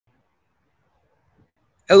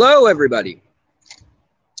Hello, everybody.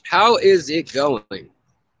 How is it going?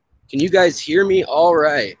 Can you guys hear me all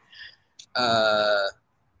right?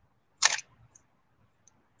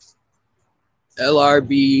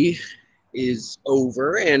 LRB is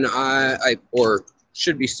over, and or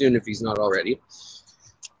should be soon if he's not already.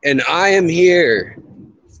 And I am here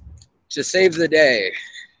to save the day.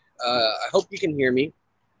 I hope you can hear me.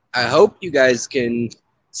 I hope you guys can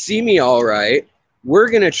see me all right. We're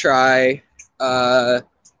going to try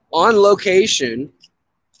on location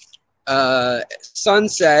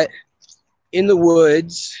sunset in the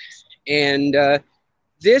woods, and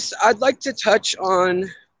this I'd like to touch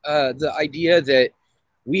on the idea that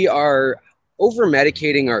we are over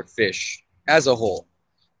medicating our fish as a whole.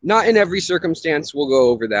 Not in every circumstance, we'll go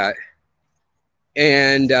over that.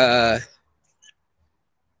 And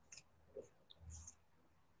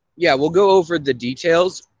yeah, we'll go over the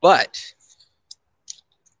details, but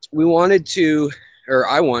we wanted to, or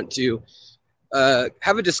I want to,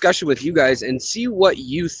 have a discussion with you guys and see what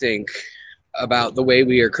you think about the way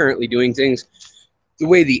we are currently doing things, the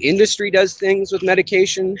way the industry does things with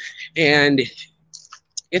medication, and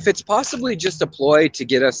if it's possibly just a ploy to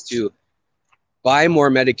get us to buy more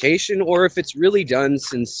medication, or if it's really done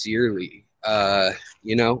sincerely.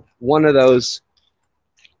 You know, one of those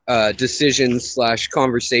decisions /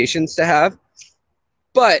 conversations to have.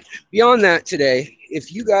 But beyond that today,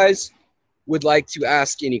 if you guys would like to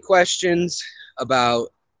ask any questions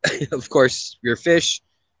about, of course, your fish,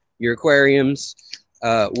 your aquariums,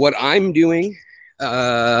 what I'm doing,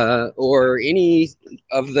 or any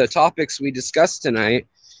of the topics we discussed tonight,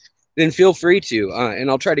 then feel free to, and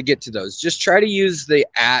I'll try to get to those. Just try to use the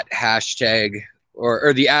 @ hashtag,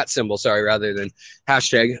 or the @ symbol, sorry, rather than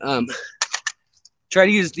hashtag. Try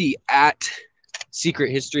to use the @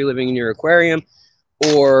 secret history living in your aquarium,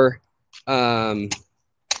 or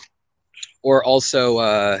also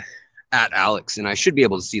 @ Alex, and I should be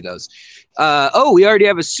able to see those. Oh, we already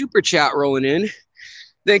have a super chat rolling in.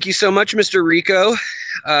 Thank you so much, Mr. Rico.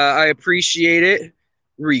 I appreciate it.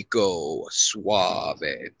 Rico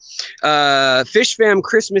Suave. Fish Fam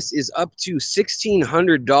Christmas is up to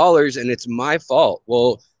 $1,600, and it's my fault.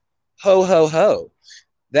 Well, ho, ho, ho.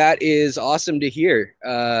 That is awesome to hear.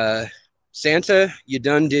 Santa, you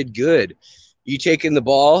done did good. You taking the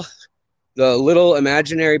ball, the little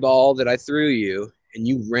imaginary ball that I threw you, and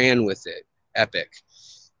you ran with it. Epic.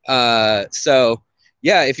 So,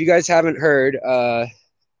 yeah, if you guys haven't heard,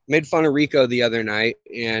 made fun of Rico the other night,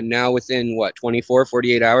 and now within, 24,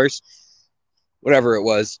 48 hours, whatever it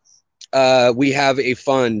was, we have a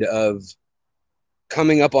fund of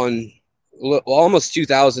coming up on almost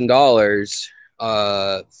 $2,000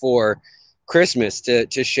 for Christmas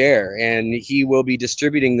to share, and he will be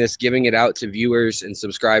distributing this, giving it out to viewers and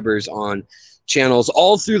subscribers on channels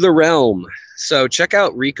all through the realm. So check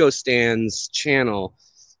out Rico Stan's channel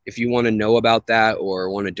if you want to know about that or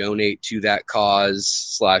want to donate to that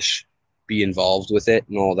cause / be involved with it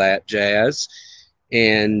and all that jazz.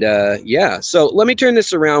 And yeah, so let me turn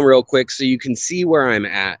this around real quick so you can see where I'm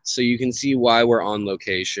at, so you can see why we're on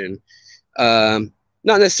location.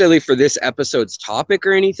 Not necessarily for this episode's topic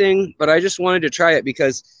or anything, but I just wanted to try it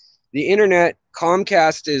because the internet,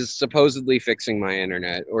 Comcast is supposedly fixing my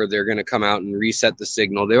internet, or they're going to come out and reset the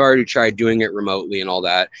signal. They've already tried doing it remotely and all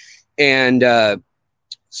that. And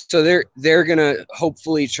so they're going to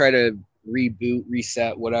hopefully try to reboot,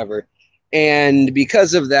 reset, whatever. And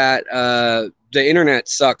because of that, the internet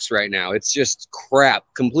sucks right now. It's just crap,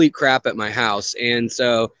 complete crap at my house. And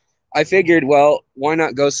so I figured, well, why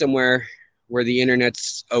not go somewhere where the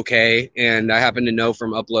internet's okay? And I happen to know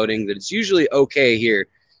from uploading that it's usually okay here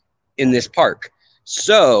in this park.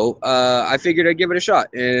 So I figured I'd give it a shot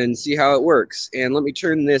and see how it works. And let me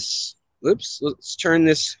turn this, let's turn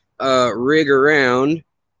this rig around.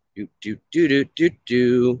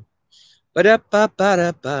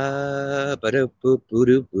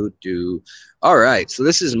 All right, so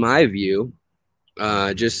this is my view,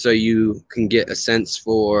 just so you can get a sense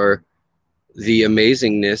for the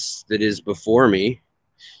amazingness that is before me.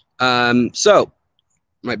 So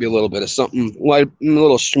might be a little bit of something, like a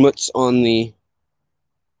little schmutz on the.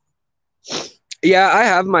 Yeah, I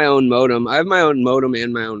have my own modem. I have my own modem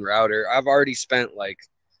and my own router. I've already spent like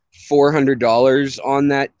 $400 on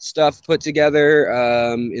that stuff put together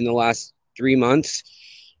in the last 3 months.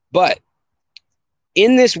 But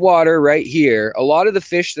in this water right here, a lot of the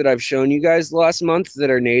fish that I've shown you guys the last month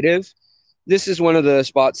that are native, this is one of the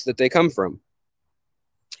spots that they come from.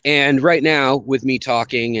 And right now, with me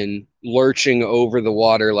talking and lurching over the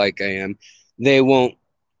water like I am, they won't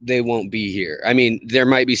be here. I mean, there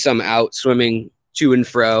might be some out swimming to and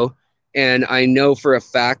fro, and I know for a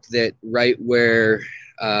fact that right where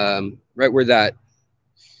right where that,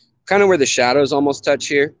 kind of where the shadows almost touch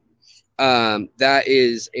here. That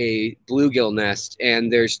is a bluegill nest,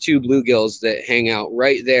 and there's two bluegills that hang out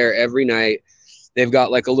right there every night. They've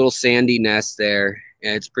got like a little sandy nest there,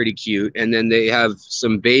 and it's pretty cute. And then they have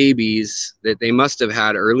some babies that they must have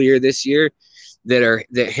had earlier this year that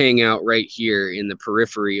hang out right here in the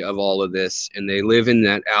periphery of all of this, and they live in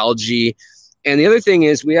that algae. And the other thing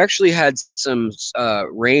is, we actually had some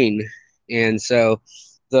rain, and so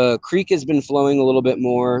the creek has been flowing a little bit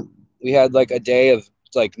more. We had like a day of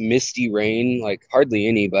like misty rain, like hardly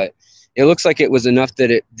any, but it looks like it was enough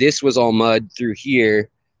that this was all mud through here.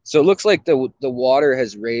 So it looks like the water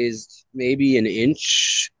has raised maybe an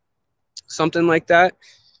inch, something like that.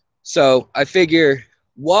 So I figure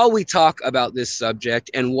while we talk about this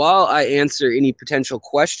subject and while I answer any potential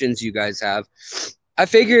questions you guys have, I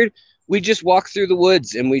figured we just walk through the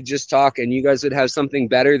woods and we just talk, and you guys would have something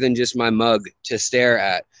better than just my mug to stare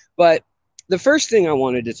at. But the first thing I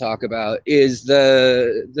wanted to talk about is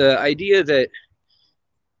the idea that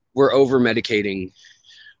we're over-medicating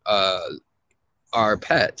our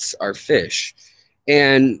pets, our fish.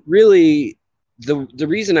 And really, the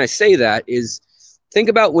reason I say that is, think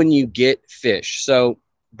about when you get fish. So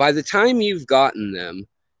by the time you've gotten them,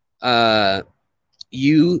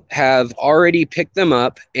 you have already picked them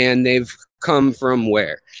up, and they've come from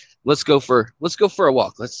where? Let's go for a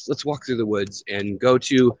walk. Let's walk through the woods and go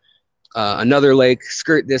to another lake,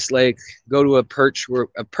 skirt this lake, go to a perch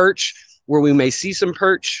where we may see some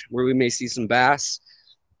perch, where we may see some bass,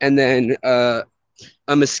 and then a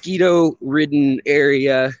mosquito-ridden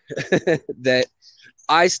area that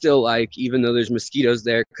I still like, even though there's mosquitoes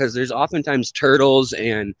there, because there's oftentimes turtles,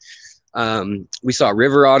 and we saw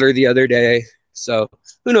river otter the other day. So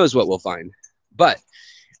who knows what we'll find. But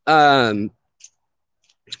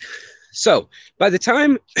so by the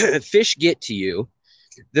time fish get to you,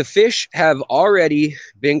 the fish have already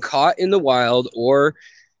been caught in the wild or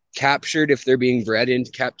captured if they're being bred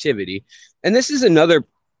into captivity. And this is another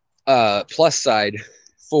plus side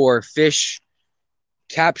for fish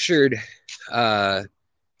captured, or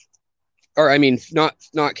I mean,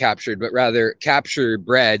 not captured, but rather captured,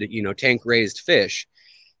 bred, tank raised fish,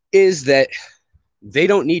 is that they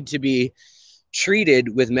don't need to be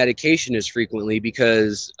treated with medication as frequently,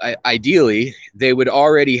 because ideally they would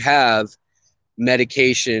already have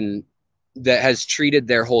medication that has treated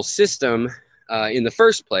their whole system in the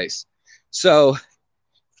first place. So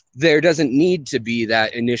there doesn't need to be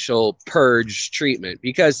that initial purge treatment,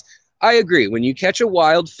 because I agree, when you catch a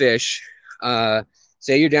wild fish,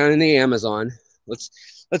 say you're down in the Amazon,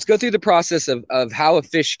 let's go through the process of how a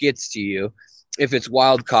fish gets to you. If it's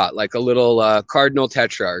wild caught, like a little cardinal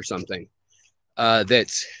tetra or something,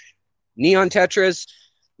 that's neon tetras,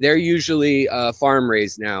 they're usually farm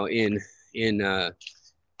raised now in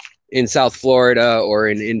South Florida or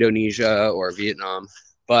in Indonesia or Vietnam.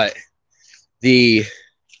 But the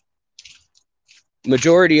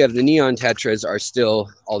majority of the neon tetras are still,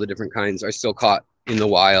 all the different kinds are still caught in the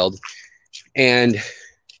wild. And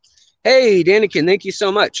hey, Danikin, thank you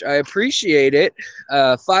so much. I appreciate it.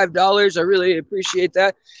 $5. I really appreciate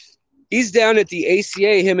that. He's down at the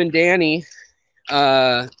ACA, him and Danny.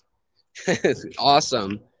 Awesome.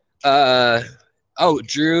 Oh,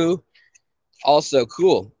 Drew, also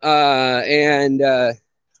cool. And I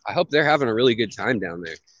hope they're having a really good time down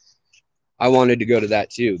there. I wanted to go to that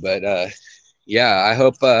too, but yeah, I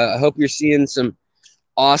hope you're seeing some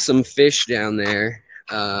awesome fish down there.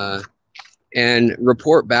 And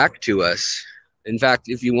report back to us. In fact,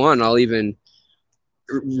 if you want, I'll even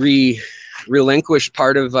relinquish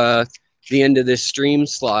part of the end of this stream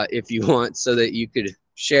slot if you want, so that you could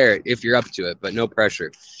share it if you're up to it, but no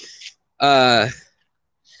pressure. But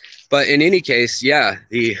in any case, yeah,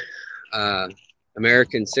 the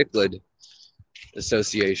American Cichlid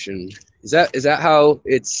Association, is that how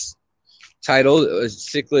it's titled, a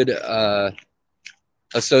Cichlid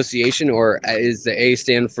Association, or is the A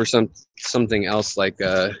stand for something else, like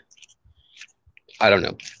I don't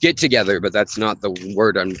know, get together, but that's not the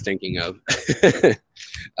word I'm thinking of.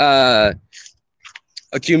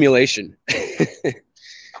 Accumulation.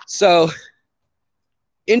 So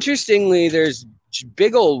interestingly, there's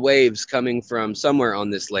big old waves coming from somewhere on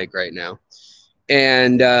this lake right now,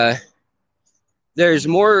 and there's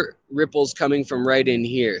more ripples coming from right in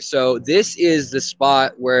here. So this is the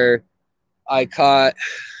spot where I caught,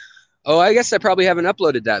 I guess I probably haven't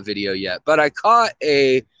uploaded that video yet, but I caught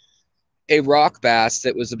a rock bass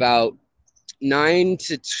that was about 9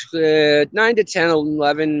 to 10,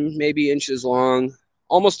 11 maybe inches long,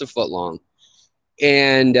 almost a foot long,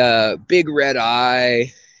 and big red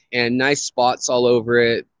eye and nice spots all over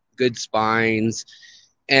it, good spines.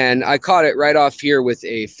 And I caught it right off here with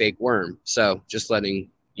a fake worm. So just letting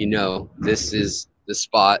you know, this is the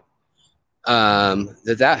spot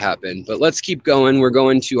that happened. But let's keep going. We're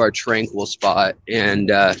going to our tranquil spot, and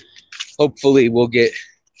hopefully we'll get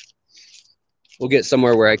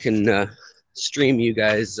somewhere where I can stream you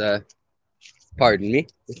guys. Pardon me.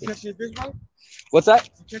 What's that?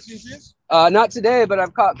 Not today, but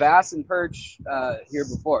I've caught bass and perch here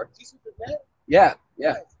before. Yeah,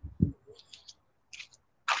 yeah.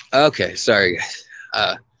 Okay, sorry guys.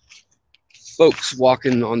 Folks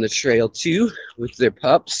walking on the trail too with their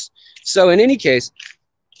pups. So in any case,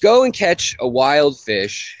 go and catch a wild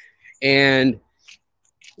fish, and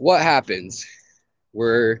what happens?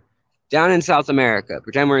 We're down in South America.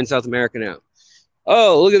 Pretend we're in South America now.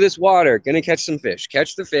 Oh, look at this water. Gonna catch some fish.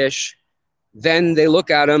 Catch the fish. Then they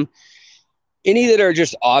look at them. Any that are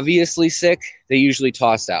just obviously sick, they usually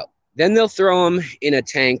toss out. Then they'll throw them in a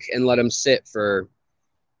tank and let them sit for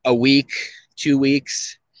a week, 2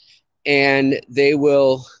 weeks, and they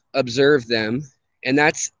will observe them. And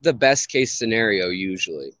that's the best case scenario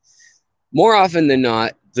usually. More often than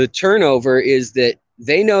not, the turnover is that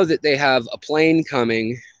they know that they have a plane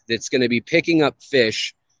coming that's going to be picking up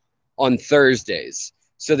fish on Thursdays.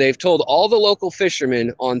 So they've told all the local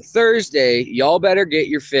fishermen on Thursday, y'all better get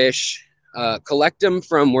your fish, collect them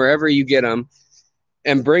from wherever you get them,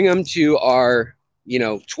 and bring them to our,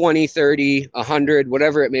 20, 30, 100,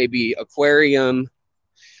 whatever it may be, aquarium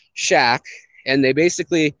shack. And they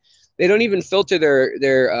don't even filter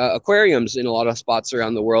their aquariums in a lot of spots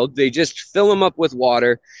around the world. They just fill them up with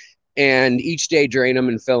water, and each day drain them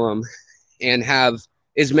and fill them, and have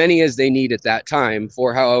as many as they need at that time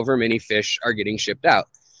for however many fish are getting shipped out.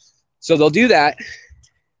 So they'll do that,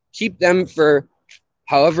 keep them for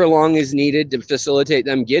however long is needed to facilitate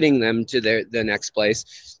them getting them to the next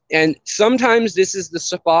place. And sometimes this is the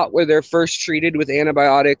spot where they're first treated with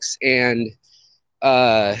antibiotics and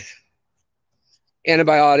antifungal,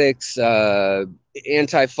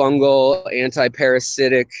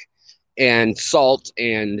 antiparasitic, and salt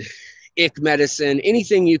and ick medicine,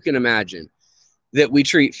 anything you can imagine that we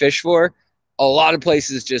treat fish for. A lot of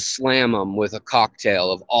places just slam them with a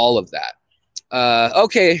cocktail of all of that.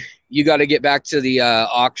 Okay, you got to get back to the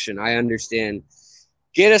auction. I understand.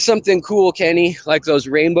 Get us something cool, Kenny, like those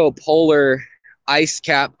rainbow polar ice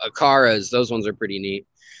cap acaras. Those ones are pretty neat.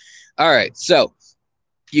 All right, so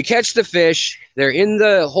you catch the fish. They're in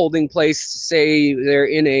the holding place. Say they're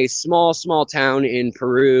in a small town in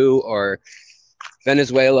Peru or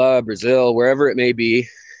Venezuela, Brazil, wherever it may be,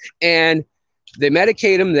 and they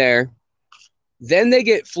medicate them there. Then they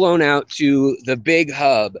get flown out to the big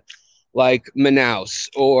hub like Manaus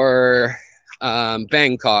or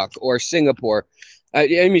Bangkok or Singapore.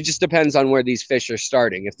 It just depends on where these fish are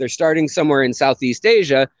starting. If they're starting somewhere in Southeast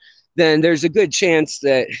Asia, then there's a good chance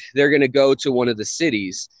that they're going to go to one of the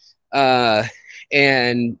cities one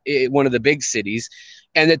of the big cities,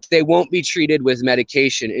 and that they won't be treated with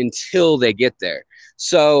medication until they get there.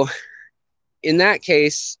 So in that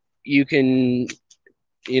case, you can,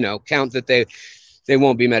 count that they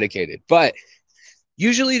won't be medicated. But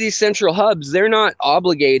usually these central hubs, they're not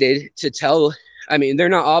obligated to tell, they're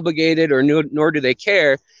not obligated, or nor do they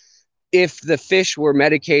care if the fish were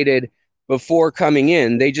medicated before coming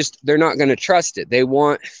in. They're not going to trust it. They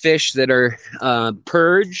want fish that are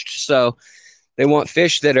purged. So they want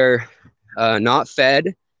fish that are not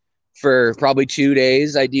fed for probably 2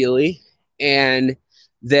 days, ideally, and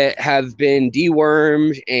that have been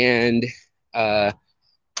dewormed and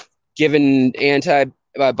given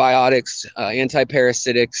antibiotics,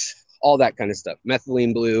 antiparasitics, all that kind of stuff.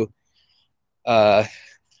 Methylene blue,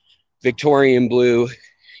 Victorian blue,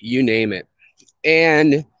 you name it.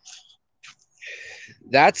 And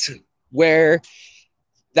that's where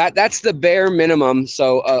that's the bare minimum.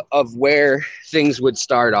 So of where things would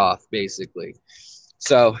start off, basically.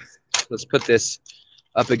 So let's put this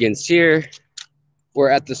up against here. We're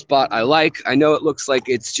at the spot I like. I know it looks like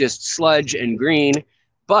it's just sludge and green,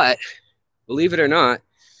 but believe it or not,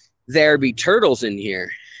 there be turtles in here,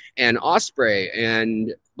 and osprey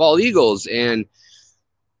and bald eagles and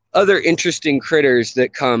other interesting critters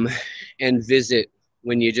that come and visit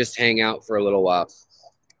when you just hang out for a little while.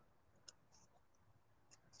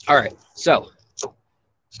 All right, so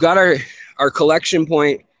we've got our collection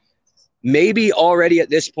point. Maybe already at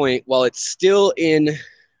this point, while it's still in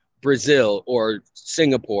Brazil or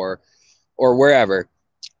Singapore or wherever,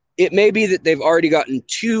 it may be that they've already gotten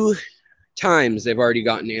 2 times they've already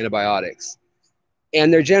gotten antibiotics.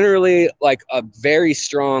 And they're generally like a very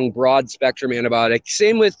strong, broad spectrum antibiotic.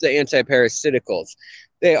 Same with the antiparasiticals.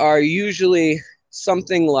 They are usually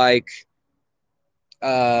something like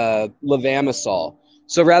levamisole.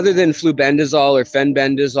 So rather than flubendazole or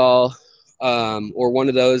fenbendazole, or one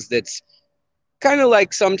of those that's kind of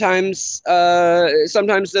like sometimes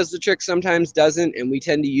does the trick, sometimes doesn't, and we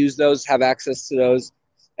tend to use those, have access to those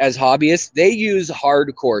as hobbyists. They use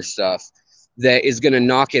hardcore stuff that is going to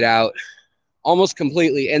knock it out almost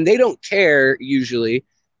completely, and they don't care usually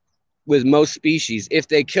with most species if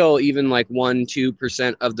they kill even like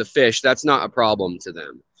 1-2% of the fish. That's not a problem to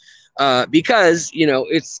them, because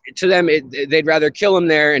it's to them, they'd rather kill them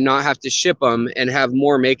there and not have to ship them and have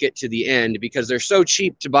more make it to the end, because they're so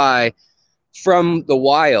cheap to buy from the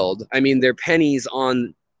wild. I mean, they're pennies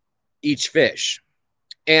on each fish.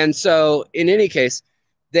 And so in any case,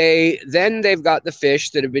 they've got the fish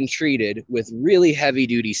that have been treated with really heavy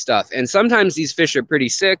duty stuff. And sometimes these fish are pretty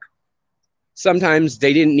sick. Sometimes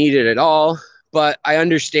they didn't need it at all, but I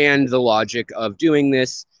understand the logic of doing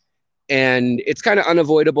this, and it's kind of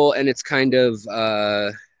unavoidable, and it's kind of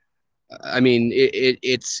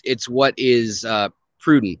it's what is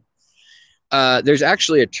prudent. There's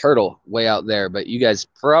actually a turtle way out there, but you guys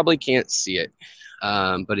probably can't see it.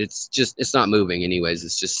 But it's not moving anyways.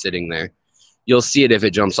 It's just sitting there. You'll see it if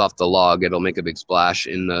it jumps off the log. It'll make a big splash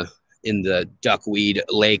in the duckweed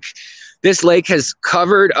lake. This lake has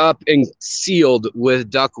covered up and sealed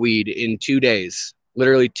with duckweed in 2 days.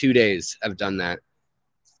 Literally 2 days I've done that.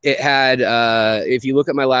 It had, if you look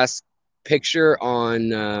at my last picture on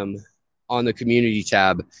the community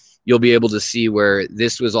tab, you'll be able to see where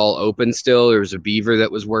this was all open still. There was a beaver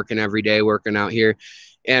that was working every day, working out here.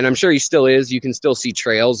 And I'm sure he still is. You can still see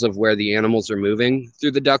trails of where the animals are moving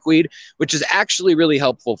through the duckweed, which is actually really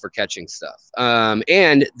helpful for catching stuff.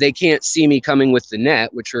 And they can't see me coming with the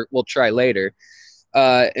net, which we'll try later.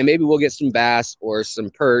 And maybe we'll get some bass or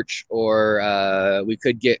some perch, or we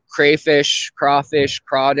could get crayfish, crawfish,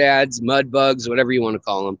 crawdads, mud bugs, whatever you want to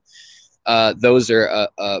call them. Those are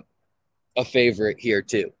a favorite here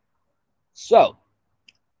too. So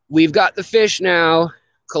we've got the fish now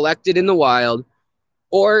collected in the wild.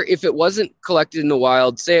 Or if it wasn't collected in the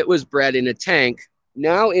wild, say it was bred in a tank,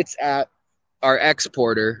 now it's at our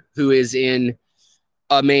exporter, who is in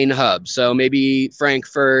a main hub. So maybe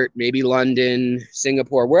Frankfurt, maybe London,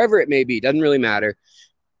 Singapore, wherever it may be, doesn't really matter.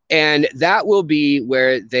 And that will be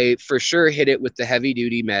where they for sure hit it with the heavy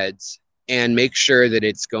duty meds and make sure that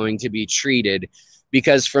it's going to be treated,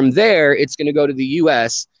 because from there it's going to go to the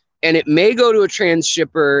US, and it may go to a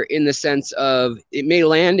transshipper in the sense of it may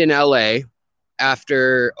land in LA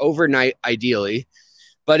after overnight, ideally,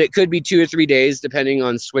 but it could be 2 or 3 days depending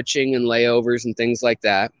on switching and layovers and things like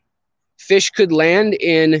that. Fish could land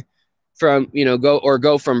in from,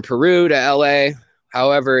 go from Peru to LA,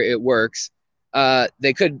 however it works.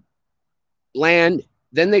 They could land,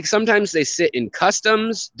 then sometimes they sit in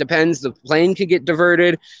customs, depends, the plane could get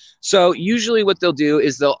diverted. So usually what they'll do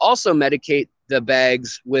is they'll also medicate the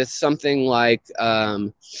bags with something like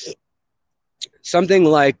a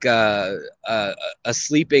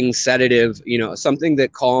sleeping sedative, something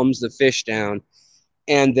that calms the fish down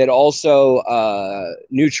and that also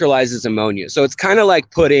neutralizes ammonia. So it's kind of like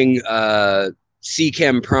putting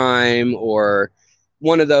C-Chem Prime or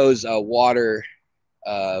one of those water,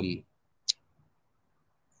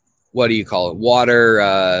 what do you call it?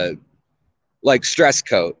 Water, like stress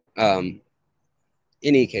coat. In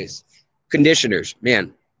any case, conditioners,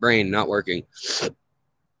 man, brain not working.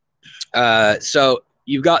 So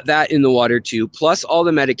you've got that in the water too, plus all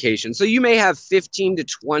the medication. So you may have 15 to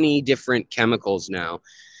 20 different chemicals now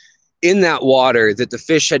in that water that the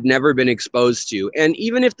fish had never been exposed to. And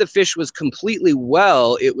even if the fish was completely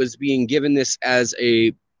well, it was being given this as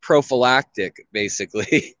a prophylactic,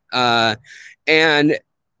 basically. And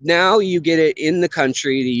now you get it in the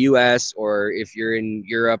country, the US, or if you're in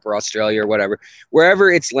Europe or Australia or whatever, wherever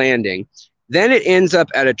it's landing, then it ends up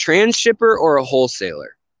at a transshipper or a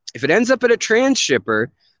wholesaler. If it ends up at a transshipper,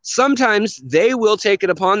 sometimes they will take it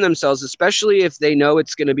upon themselves, especially if they know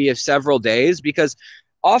it's going to be several days, because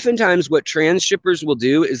oftentimes what transshippers will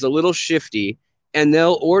do is a little shifty, and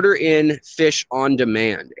they'll order in fish on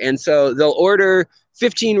demand. And so they'll order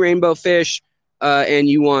 15 rainbow fish, and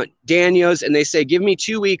you want Danios, and they say, give me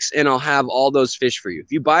 2 weeks and I'll have all those fish for you.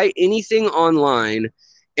 If you buy anything online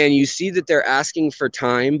and you see that they're asking for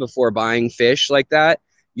time before buying fish like that,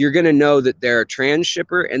 you're going to know that they're a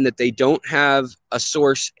transshipper and that they don't have a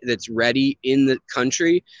source that's ready in the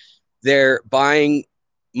country. They're buying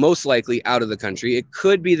most likely out of the country. It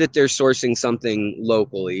could be that they're sourcing something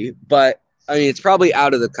locally, but I mean, it's probably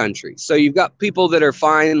out of the country. So you've got people that are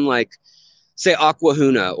fine, like say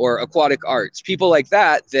Aquahuna or Aquatic Arts, people like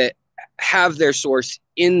that have their source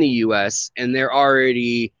in the US and they're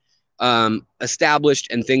already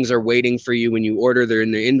established and things are waiting for you when you order. They're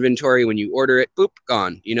in the inventory. When you order it, boop,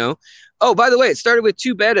 gone, you know? Oh, by the way, it started with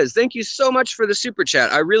 2 betas. Thank you so much for the super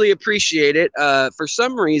chat. I really appreciate it. For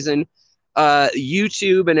some reason,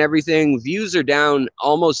 YouTube and everything, views are down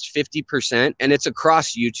almost 50%, and it's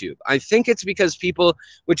across YouTube. I think it's because people,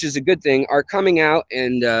 which is a good thing, are coming out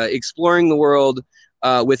and exploring the world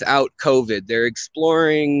without COVID. They're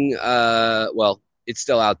exploring, well, it's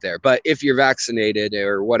still out there, but if you're vaccinated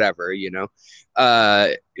or whatever, you know,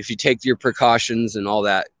 if you take your precautions and all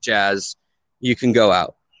that jazz, you can go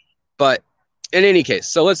out. But in any case,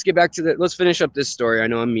 so let's get back to let's finish up this story. I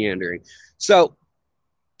know I'm meandering. So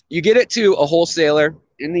you get it to a wholesaler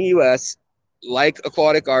in the US, like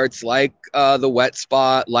Aquatic Arts, like the Wet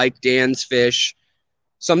Spot, like Dan's Fish,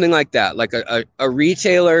 something like that, like a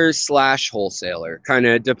retailer / wholesaler, kind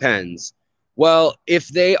of depends. Well, if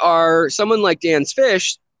they are someone like Dan's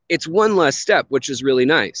Fish, it's one less step, which is really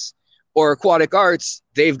nice. Or Aquatic Arts,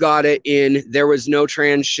 they've got it in, there was no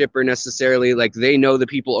trans shipper necessarily, like they know the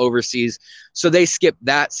people overseas, so they skip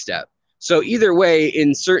that step. So either way,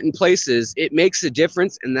 in certain places, it makes a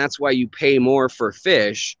difference, and that's why you pay more for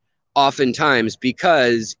fish oftentimes,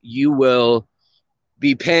 because you will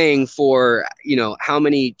be paying for, you know, how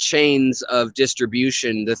many chains of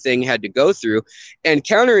distribution the thing had to go through. And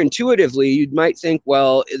counterintuitively, you might think,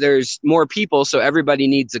 well, there's more people, so everybody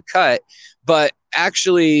needs a cut. But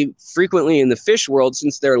actually, frequently in the fish world,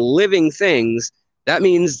 since they're living things, that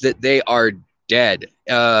means that they are dead,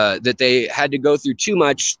 that they had to go through too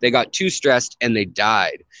much, they got too stressed, and they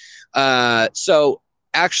died. So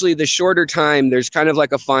actually, the shorter time, there's kind of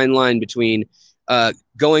like a fine line between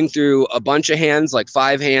going through a bunch of hands, like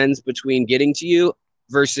 5 hands between getting to you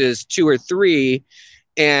versus 2 or 3.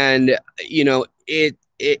 And, you know, it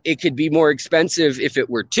could be more expensive if it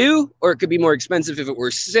were 2, or it could be more expensive if it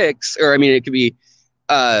were 6, or I mean, it could be,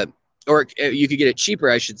 or you could get it cheaper,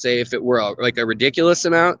 I should say, if it were like a ridiculous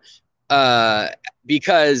amount,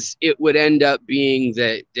 because it would end up being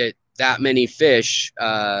that many fish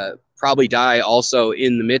probably die also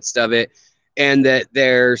in the midst of it. And that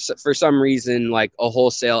there's, for some reason, like a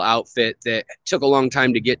wholesale outfit that took a long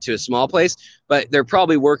time to get to a small place, but they're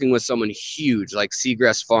probably working with someone huge like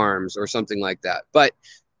Seagrass Farms or something like that. But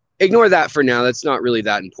ignore that for now. That's not really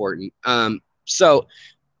that important. So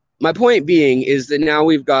my point being is that now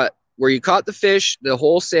we've got where you caught the fish, the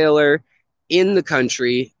wholesaler in the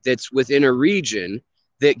country that's within a region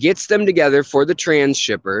that gets them together for the trans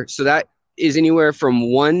shipper. So that is anywhere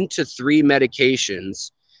from 1 to 3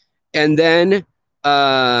 medications. And then,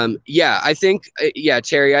 yeah, I think, yeah,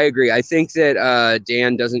 Terry, I agree. I think that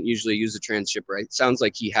Dan doesn't usually use a trans shipper. It sounds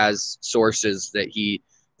like he has sources that he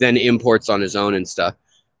then imports on his own and stuff.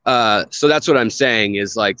 So that's what I'm saying,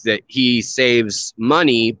 is like that he saves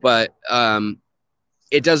money, but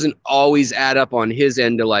it doesn't always add up on his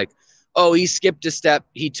end to like, oh, he skipped a step.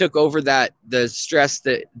 He took over the stress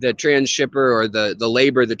that the trans shipper or the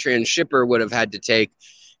labor the trans shipper would have had to take.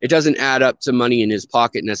 It doesn't add up to money in his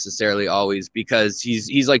pocket necessarily always, because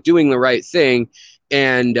he's like doing the right thing,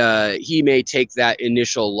 and he may take that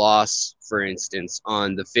initial loss, for instance,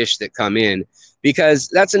 on the fish that come in, because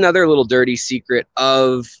that's another little dirty secret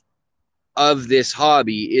of this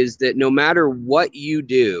hobby, is that no matter what you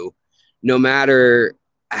do, no matter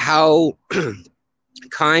how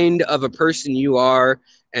kind of a person you are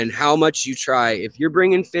and how much you try, if you're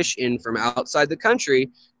bringing fish in from outside the country,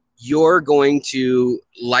 you're going to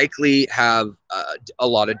likely have a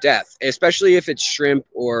lot of death, especially if it's shrimp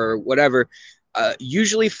or whatever.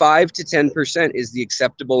 Usually 5 to 10% is the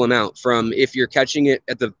acceptable amount, from if you're catching it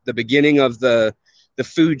at the beginning of the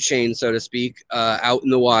food chain, so to speak, out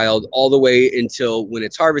in the wild, all the way until when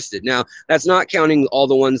it's harvested. Now, that's not counting all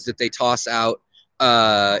the ones that they toss out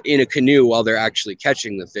in a canoe while they're actually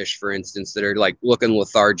catching the fish, for instance, that are like looking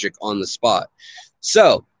lethargic on the spot.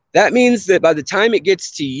 So that means that by the time it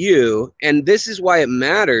gets to you, and this is why it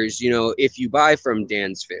matters, you know, if you buy from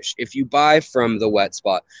Dan's Fish, if you buy from the Wet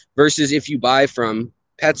Spot versus if you buy from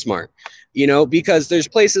PetSmart, you know, because there's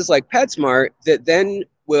places like PetSmart that then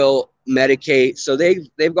will medicate. So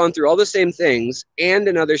they've gone through all the same things and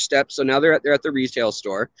another step. So now they're at the retail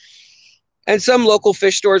store. And some local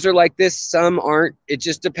fish stores are like this, some aren't. It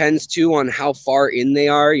just depends too on how far in they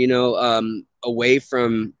are, you know, away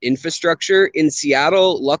from infrastructure. In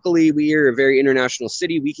Seattle, luckily we are a very international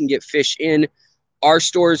city. We can get fish in. Our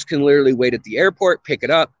stores can literally wait at the airport, pick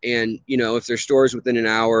it up. And, you know, if their stores within an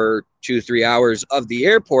hour, 2 or 3 hours of the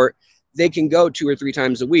airport, they can go 2 or 3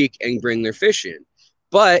 times a week and bring their fish in.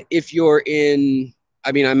 But if you're in,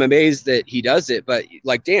 I mean, I'm amazed that he does it, but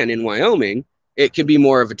like Dan in Wyoming, it could be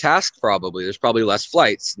more of a task probably. There's probably less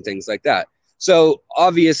flights and things like that. So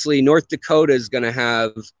obviously North Dakota is going to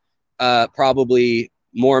have probably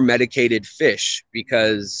more medicated fish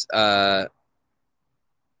because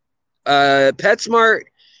PetSmart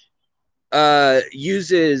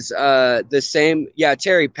uses the same. Yeah,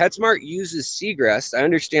 Terry, PetSmart uses Seagrass. I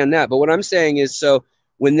understand that. But what I'm saying is, so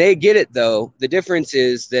when they get it, though, the difference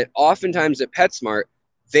is that oftentimes at PetSmart,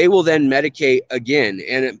 they will then medicate again.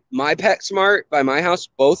 And at my PetSmart by my house,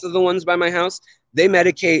 both of the ones by my house, they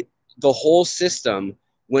medicate the whole system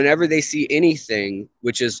whenever they see anything,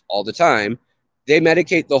 which is all the time. They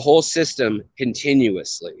medicate the whole system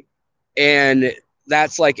continuously. And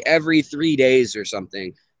that's like every 3 days or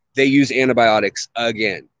something they use antibiotics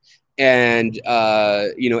again. And,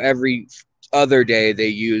 every other day they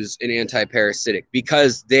use an anti-parasitic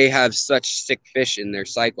because they have such sick fish in their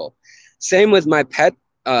cycle. Same with my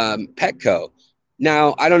Petco.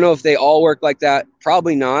 Now, I don't know if they all work like that.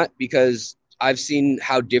 Probably not, because I've seen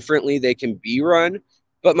how differently they can be run.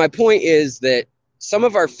 But my point is that some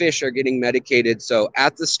of our fish are getting medicated. So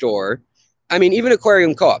at the store, I mean, even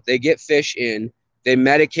Aquarium Co-op, they get fish in, they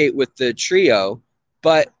medicate with the trio,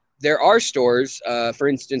 but there are stores, for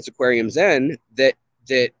instance, Aquarium Zen, that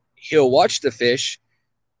he'll watch the fish.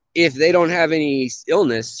 If they don't have any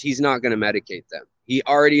illness, he's not going to medicate them. He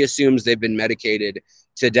already assumes they've been medicated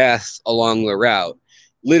to death along the route,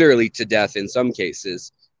 literally to death in some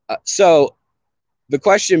cases. So the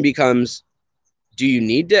question becomes, do you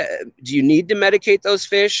need to medicate those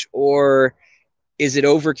fish, or is it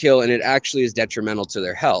overkill and it actually is detrimental to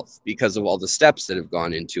their health because of all the steps that have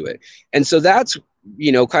gone into it? And so that's,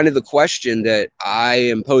 kind of the question that I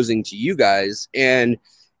am posing to you guys. And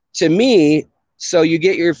to me, so you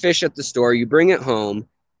get your fish at the store, you bring it home,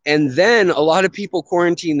 and then a lot of people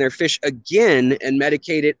quarantine their fish again and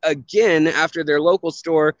medicate it again after their local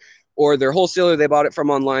store or their wholesaler they bought it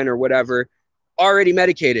from online or whatever already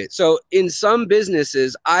medicated. So in some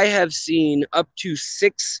businesses, I have seen up to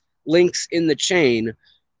 6 links in the chain,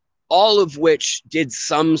 all of which did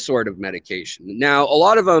some sort of medication. Now, a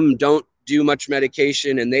lot of them don't do much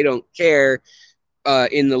medication and they don't care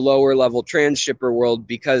in the lower level transshipper world,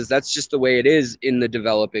 because that's just the way it is in the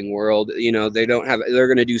developing world. They don't have, they're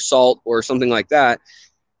going to do salt or something like that.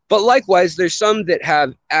 But likewise, there's some that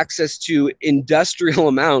have access to industrial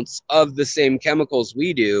amounts of the same chemicals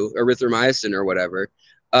we do, erythromycin or whatever.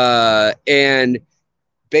 And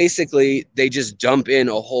basically they just dump in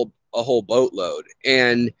a whole boatload.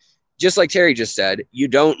 And just like Terry just said, you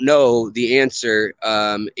don't know the answer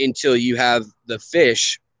until you have the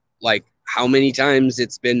fish, like how many times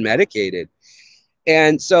it's been medicated.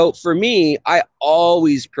 And so for me, I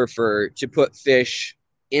always prefer to put fish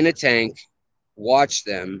in a tank, watch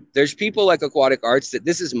them. There's people like Aquatic Arts that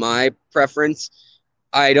this is my preference.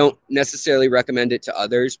 I don't necessarily recommend it to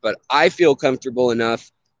others, but I feel comfortable enough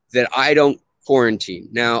that I don't quarantine.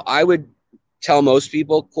 Now, I would tell most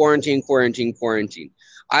people quarantine.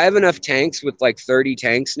 I have enough tanks with like 30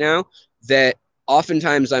 tanks now that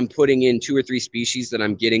oftentimes I'm putting in 2 or 3 species that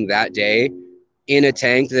I'm getting that day in a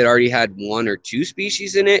tank that already had 1 or 2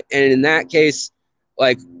 species in it. And in that case,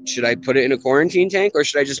 like, should I put it in a quarantine tank or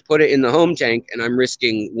should I just put it in the home tank and I'm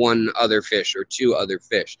risking 1 other fish or 2 other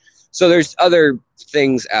fish? So there's other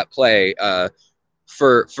things at play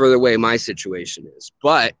for the way my situation is.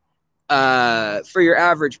 But for your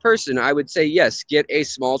average person, I would say, yes, get a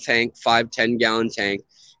small tank, 5-10 gallon tank,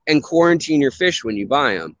 and quarantine your fish when you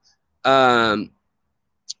buy them.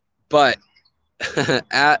 But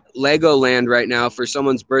at Legoland right now for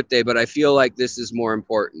someone's birthday, but I feel like this is more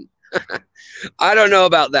important. I don't know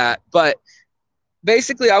about that, but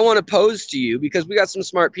basically I want to pose to you, because we got some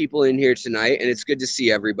smart people in here tonight and it's good to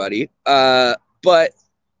see everybody. But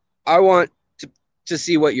I want to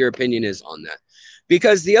see what your opinion is on that.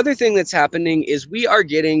 Because the other thing that's happening is we are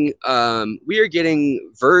getting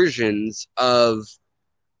versions of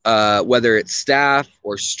whether it's staph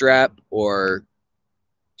or strep or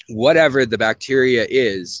whatever the bacteria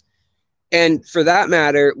is. And for that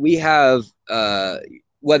matter, we have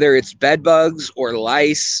whether it's bed bugs or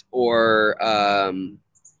lice or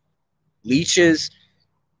leeches,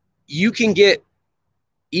 you can get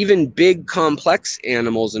even big complex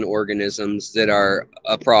animals and organisms that are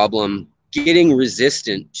a problem getting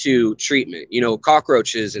resistant to treatment.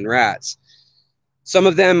 Cockroaches and rats. Some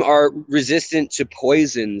of them are resistant to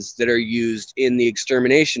poisons that are used in the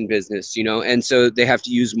extermination business, and so they have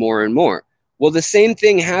to use more and more. Well, the same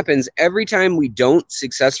thing happens every time we don't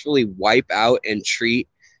successfully wipe out and treat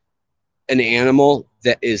an animal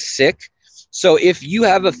that is sick. So if you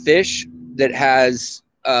have a fish that has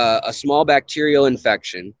a small bacterial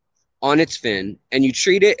infection on its fin and you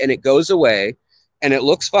treat it and it goes away and it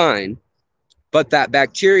looks fine, but that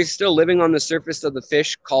bacteria is still living on the surface of the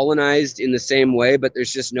fish, colonized in the same way, but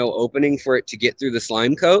there's just no opening for it to get through the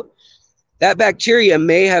slime coat. That bacteria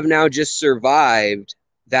may have now just survived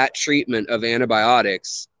that treatment of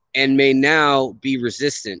antibiotics and may now be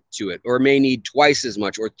resistant to it, or may need twice as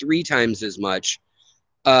much or 3 times as much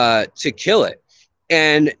to kill it.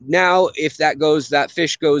 And now if that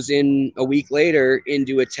fish goes in a week later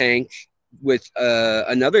into a tank with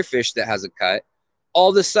another fish that has a cut, all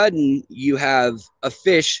of a sudden you have a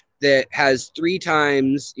fish that has 3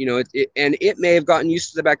 times, and it may have gotten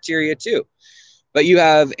used to the bacteria too. But you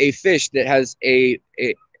have a fish that has a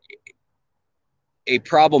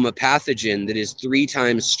problem, a pathogen that is 3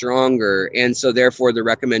 times stronger, and so therefore the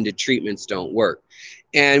recommended treatments don't work.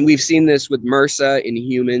 And we've seen this with MRSA in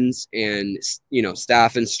humans, and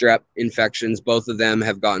staph and strep infections. Both of them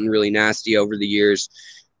have gotten really nasty over the years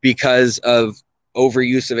because of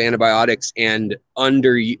overuse of antibiotics and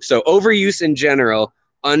underuse. So overuse in general,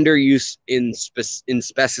 underuse in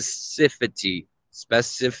specificity,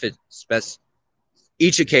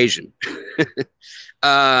 each occasion.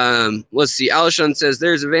 Let's see. Alishon says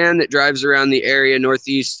there's a van that drives around the area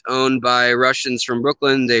northeast owned by Russians from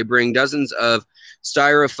Brooklyn. They bring dozens of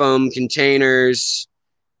styrofoam containers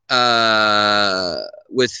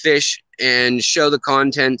with fish and show the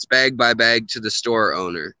contents bag by bag to the store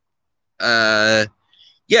owner.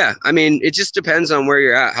 Yeah, I mean, it just depends on where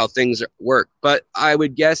you're at, how things work. But I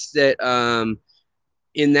would guess that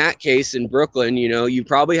in that case in Brooklyn, you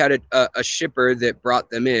probably had a shipper that brought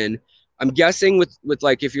them in. I'm guessing with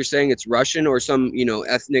like, if you're saying it's Russian or some,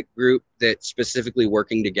 ethnic group that's specifically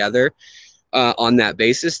working together on that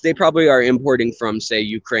basis, they probably are importing from, say,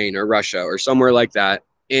 Ukraine or Russia or somewhere like that.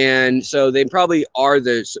 And so they probably are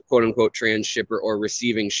the quote unquote trans shipper or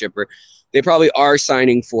receiving shipper. They probably are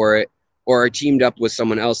signing for it or are teamed up with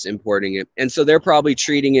someone else importing it. And so they're probably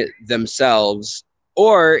treating it themselves.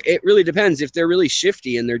 Or it really depends. If they're really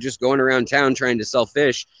shifty and they're just going around town trying to sell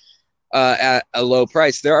fish at a low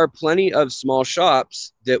price, there are plenty of small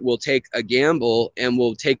shops that will take a gamble and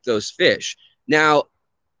will take those fish. Now,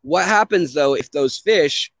 what happens though if those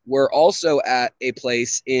fish were also at a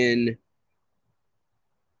place in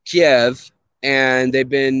Kiev and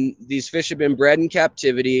these fish have been bred in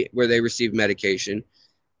captivity where they receive medication?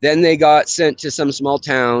 Then they got sent to some small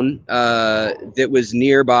town that was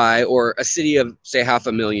nearby, or a city of, say,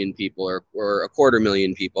 500,000 people or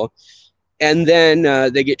 250,000 people. And then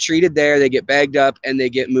they get treated there, they get bagged up, and they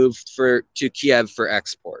get moved to Kiev for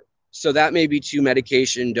export. So that may be 2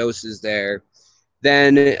 medication doses there.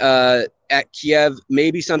 Then at Kiev,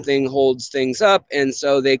 maybe something holds things up, and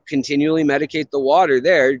so they continually medicate the water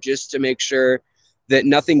there just to make sure that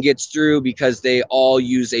nothing gets through, because they all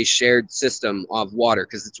use a shared system of water,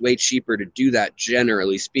 because it's way cheaper to do that,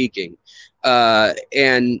 generally speaking.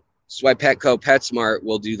 And so why Petco PetSmart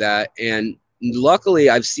will do that. And luckily,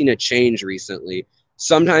 I've seen a change recently.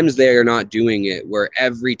 Sometimes they are not doing it where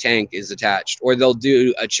every tank is attached, or they'll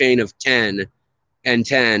do a chain of 10 and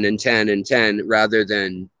 10 and 10 and 10 rather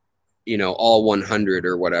than, all 100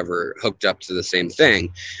 or whatever hooked up to the same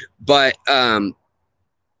thing. But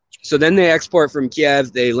so then they export from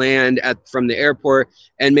Kiev, they land from the airport,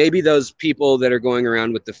 and maybe those people that are going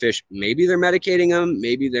around with the fish, maybe they're medicating them,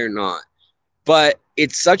 maybe they're not. But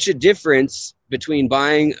it's such a difference between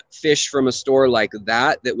buying fish from a store like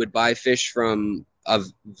that would buy fish from a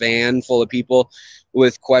van full of people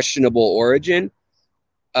with questionable origin,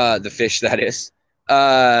 the fish that is,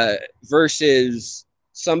 versus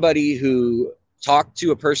somebody who talk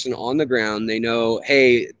to a person on the ground. They know,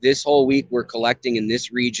 hey, this whole week we're collecting in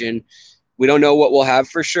this region. We don't know what we'll have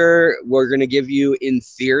for sure. We're going to give you, in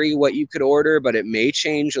theory, what you could order, but it may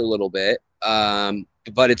change a little bit.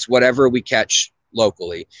 But it's whatever we catch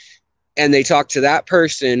locally. And they talk to that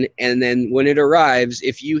person. And then when it arrives,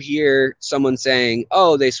 if you hear someone saying,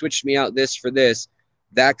 oh, they switched me out this for this,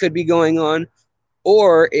 that could be going on.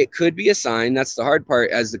 Or it could be a sign. That's the hard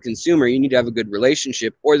part. As the consumer, you need to have a good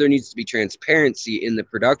relationship, or there needs to be transparency in the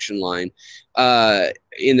production line,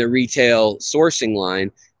 in the retail sourcing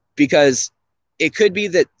line, because it could be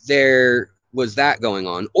that there was that going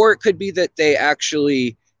on, or it could be that they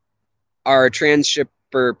actually are a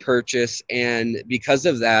transshipper purchase, and because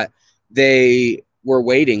of that, they were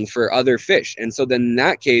waiting for other fish. And so then in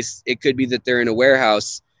that case, it could be that they're in a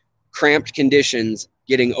warehouse, cramped conditions,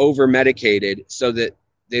 getting over medicated so that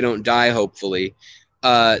they don't die, hopefully.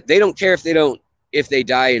 They don't care if they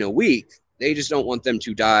die in a week. They just don't want them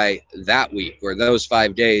to die that week or those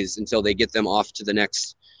 5 days until they get them off to the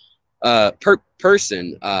next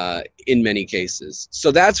person in many cases.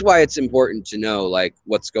 So that's why it's important to know like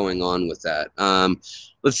what's going on with that.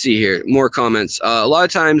 Let's see here. More comments. A lot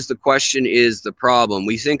of times the question is the problem.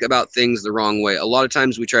 We think about things the wrong way. A lot of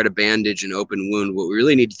times we try to bandage an open wound. What we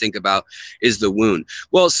really need to think about is the wound.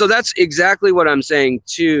 Well, so that's exactly what I'm saying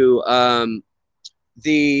too.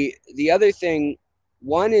 The other thing,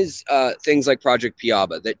 one is things like Project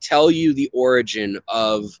Piaba that tell you the origin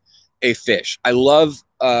of a fish. I love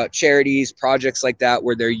charities, projects like that,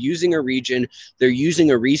 where they're using a region, they're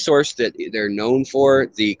using a resource that they're known for,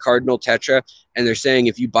 the cardinal tetra, and they're saying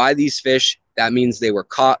if you buy these fish, that means they were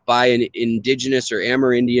caught by an indigenous or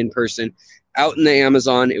Amerindian person out in the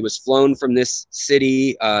Amazon. It was flown from this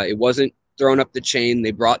city. It wasn't thrown up the chain.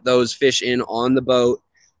 They brought those fish in on the boat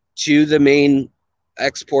to the main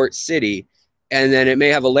export city, and then it may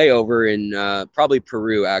have a layover in probably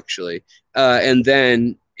Peru, actually, and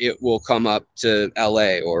then it will come up to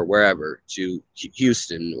LA or wherever, to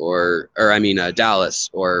Houston or I mean Dallas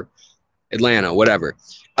or Atlanta, whatever.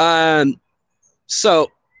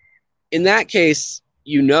 So in that case,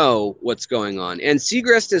 you know what's going on. And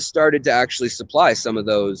Segrest has started to actually supply some of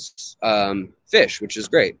those fish, which is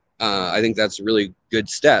great. I think that's a really good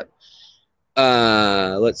step.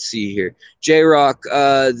 Let's see here. J-Rock,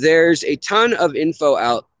 there's a ton of info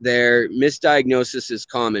out there. Misdiagnosis is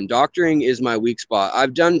common. Doctoring is my weak spot.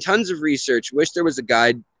 I've done tons of research. Wish there was a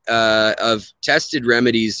guide of tested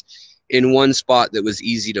remedies in one spot that was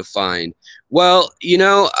easy to find. Well, you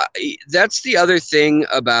know, that's the other thing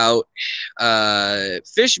about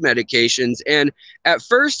fish medications. And at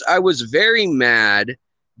first I was very mad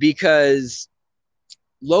because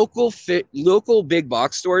local big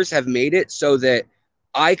box stores have made it so that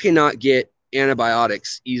I cannot get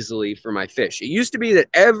antibiotics easily for my fish. It used to be that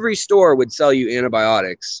every store would sell you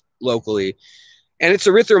antibiotics locally, and it's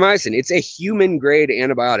erythromycin. It's a human grade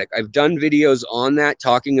antibiotic. I've done videos on that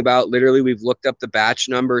talking about, literally, we've looked up the batch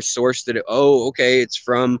number, sourced it. Oh, okay, it's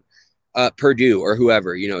from Purdue or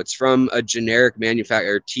whoever, you know, it's from a generic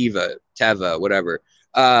manufacturer, Teva, whatever.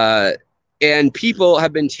 And people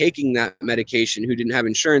have been taking that medication who didn't have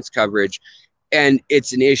insurance coverage, and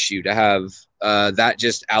it's an issue to have that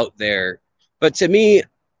just out there. But to me,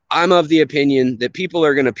 I'm of the opinion that people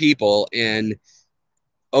are going to people, and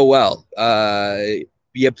oh well,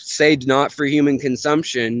 you say not for human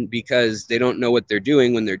consumption because they don't know what they're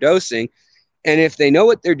doing when they're dosing. And if they know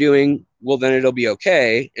what they're doing, well, then it'll be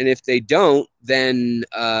okay. And if they don't, then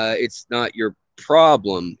it's not your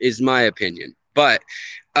problem, is my opinion. But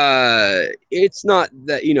it's not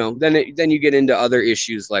that, you know, then you get into other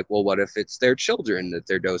issues like, well, what if it's their children that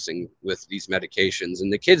they're dosing with these medications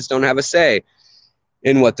and the kids don't have a say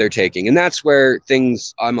in what they're taking? And that's where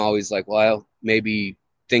things, I'm always like, well, maybe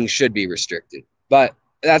things should be restricted. But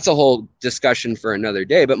that's a whole discussion for another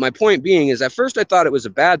day. But my point being is, at first I thought it was a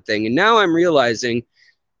bad thing, and now I'm realizing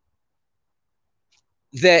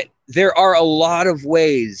that there are a lot of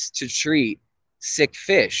ways to treat sick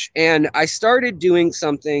fish. And I started doing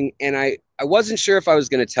something, and I wasn't sure if I was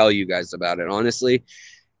going to tell you guys about it, honestly.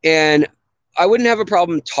 And I wouldn't have a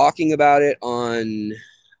problem talking about it on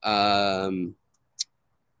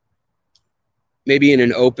maybe in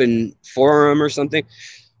an open forum or something.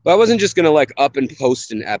 But I wasn't just going to like up and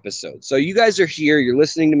post an episode. So you guys are here, you're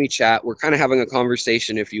listening to me chat. We're kind of having a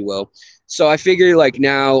conversation, if you will. So I figure like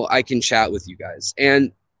now I can chat with you guys.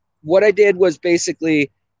 And what I did was basically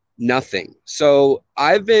nothing. So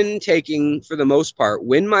I've been taking, for the most part,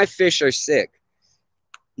 when my fish are sick,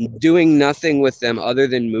 doing nothing with them other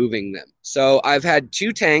than moving them. So I've had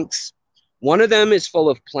 2 tanks. One of them is full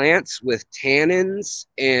of plants with tannins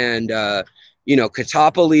and you know,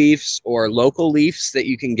 catappa leaves or local leaves that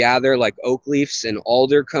you can gather, like oak leaves and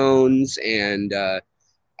alder cones, and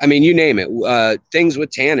I mean, you name it, things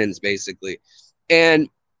with tannins, basically. And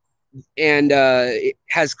it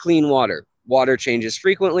has clean water. Water changes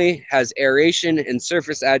frequently, has aeration and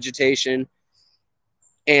surface agitation,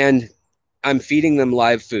 and I'm feeding them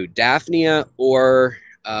live food, Daphnia or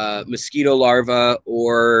mosquito larva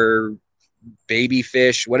or baby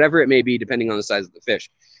fish, whatever it may be, depending on the size of the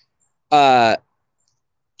fish.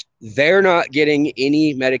 They're not getting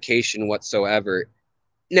any medication whatsoever.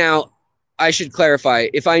 Now, I should clarify,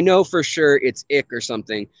 if I know for sure it's ick or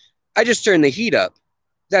something, I just turn the heat up.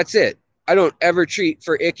 That's it. I don't ever treat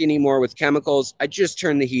for ick anymore with chemicals. I just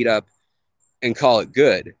turn the heat up and call it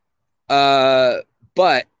good.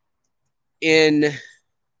 But in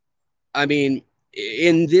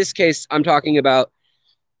this case, I'm talking about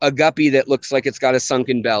a guppy that looks like it's got a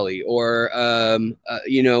sunken belly, or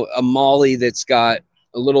you know, a molly that's got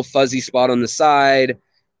a little fuzzy spot on the side,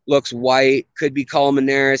 looks white, could be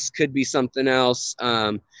colmenaris, could be something else.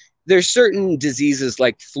 there's certain diseases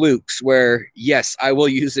like flukes where, yes, I will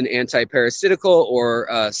use an anti-parasitical or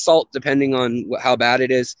salt, depending on how bad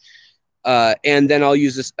it is. And then I'll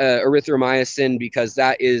use this erythromycin because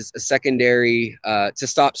that is a secondary to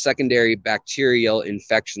stop secondary bacterial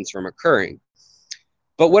infections from occurring.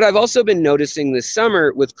 But what I've also been noticing this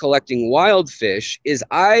summer with collecting wild fish is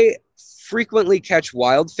I frequently catch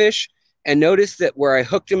wild fish and notice that where I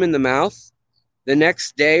hooked them in the mouth, the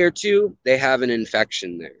next day or two, they have an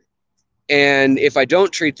infection there. And if I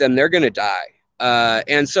don't treat them, they're going to die.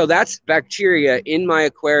 And so that's bacteria in my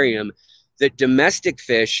aquarium that domestic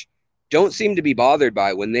fish don't seem to be bothered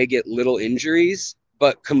by when they get little injuries,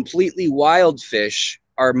 but completely wild fish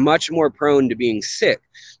are much more prone to being sick.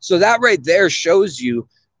 So that right there shows you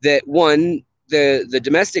that one, the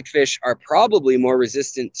domestic fish are probably more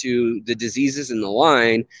resistant to the diseases in the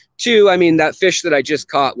line. Two, I mean, that fish that I just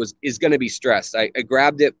caught is going to be stressed. I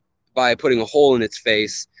grabbed it by putting a hole in its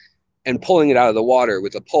face and pulling it out of the water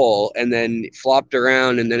with a pole, and then it flopped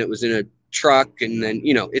around, and then it was in a truck, and then,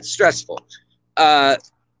 you know, it's stressful.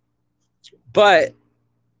 But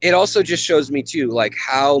it also just shows me too, like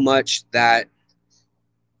how much that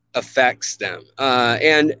affects them.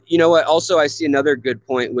 And you know what? Also, I see another good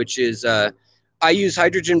point, which is I use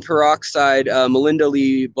hydrogen peroxide. Melinda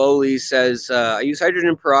Lee Bowley says I use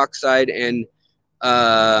hydrogen peroxide and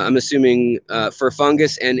I'm assuming for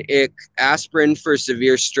fungus and ick, aspirin for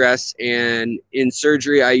severe stress, and in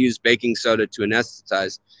surgery, I use baking soda to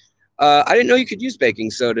anesthetize. I didn't know you could use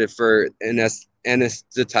baking soda for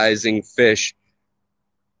anesthetizing fish,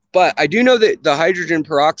 but I do know that the hydrogen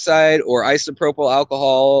peroxide or isopropyl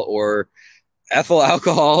alcohol or ethyl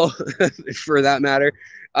alcohol, for that matter,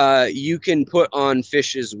 you can put on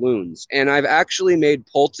fish's wounds. And I've actually made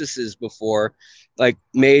poultices before, like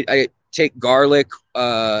I take garlic,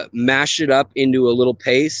 mash it up into a little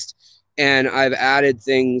paste, and I've added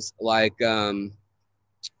things like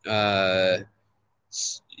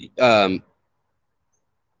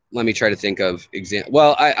let me try to think of example.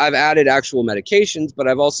 Well, I've added actual medications, but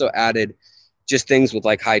I've also added just things with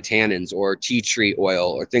like high tannins or tea tree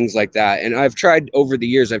oil or things like that. And I've tried over the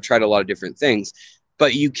years, I've tried a lot of different things,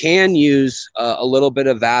 but you can use a little bit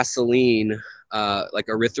of Vaseline, like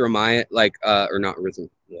erythromycin, like, or not erythromycin,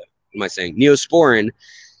 what am I saying? Neosporin.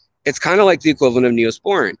 It's kind of like the equivalent of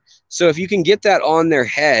Neosporin. So if you can get that on their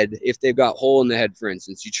head, if they've got hole in the head, for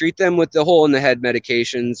instance, you treat them with the hole in the head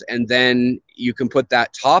medications, and then you can put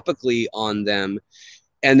that topically on them,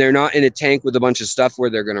 and they're not in a tank with a bunch of stuff where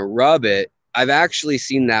they're going to rub it. I've actually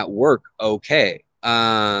seen that work okay.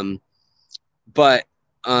 But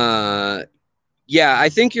yeah, I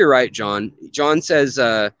think you're right, John. John says,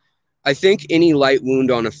 I think any light wound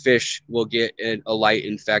on a fish will get a light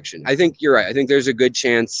infection. I think you're right. I think there's a good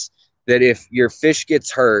chance that if your fish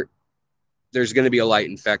gets hurt, there's going to be a light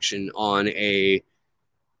infection on in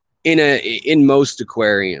most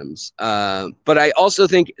aquariums. But I also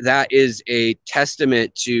think that is a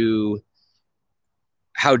testament to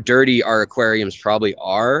how dirty our aquariums probably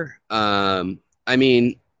are. I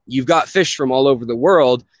mean, you've got fish from all over the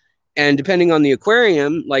world, and depending on the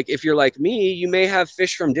aquarium, like if you're like me, you may have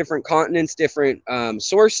fish from different continents, different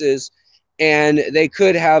sources, and they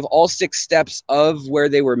could have all 6 steps of where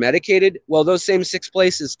they were medicated. Well, those same 6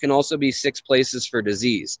 places can also be 6 places for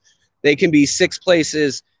disease. They can be 6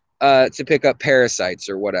 places to pick up parasites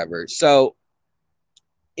or whatever. So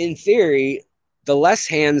in theory, the less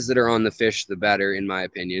hands that are on the fish, the better, in my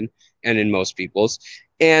opinion, and in most people's.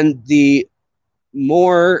 And the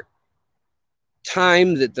more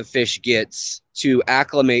time that the fish gets to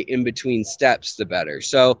acclimate in between steps, the better.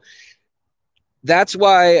 So that's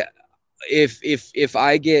why if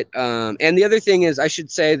I get and the other thing is, I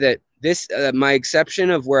should say that this my exception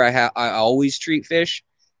of where I always treat fish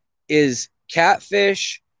is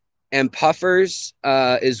catfish and puffers,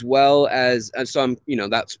 as well as some, you know,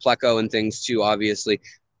 that's pleco and things too, obviously.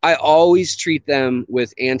 I always treat them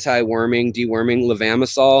with anti-worming, deworming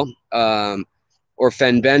levamisole, or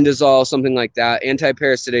fenbendazole, something like that,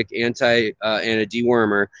 anti-parasitic, and a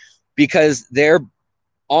dewormer, because they're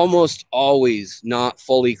almost always not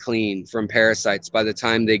fully clean from parasites by the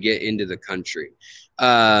time they get into the country,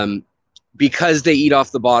 because they eat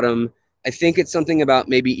off the bottom. I think it's something about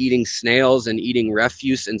maybe eating snails and eating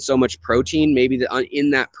refuse and so much protein. Maybe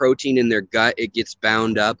in that protein in their gut, it gets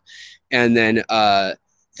bound up. And then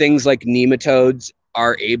things like nematodes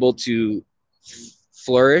are able to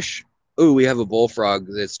flourish. Ooh, we have a bullfrog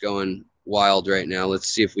that's going wild right now. Let's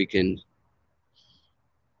see if we can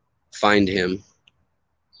find him.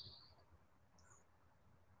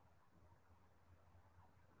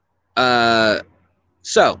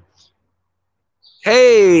 So,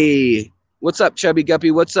 hey, What's up, Chubby Guppy?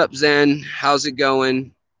 What's up, Zen? How's it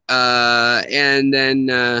going? And then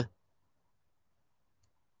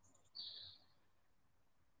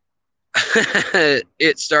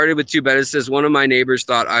it started with two beds. It says one of my neighbors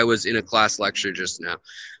thought I was in a class lecture just now.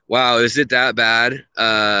 Wow, is it that bad?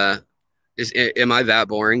 Am I that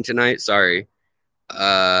boring tonight? Sorry.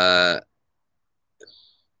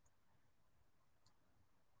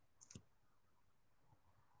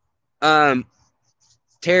 Um,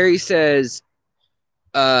 Terry says,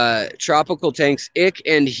 tropical tanks, ick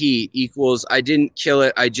and heat equals I didn't kill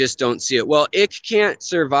it, I just don't see it. Well, ick can't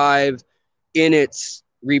survive in its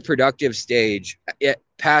reproductive stage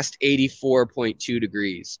past 84.2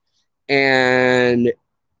 degrees. And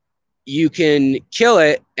you can kill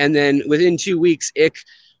it, and then within 2 weeks, ick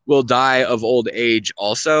will die of old age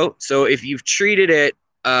also. So if you've treated it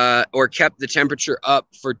or kept the temperature up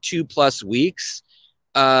for 2+ weeks,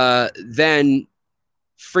 then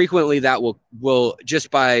frequently that will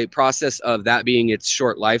just by process of that being its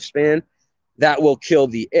short lifespan, that will kill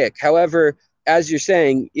the ick. However, as you're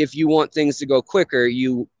saying, if you want things to go quicker,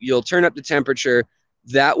 you'll turn up the temperature.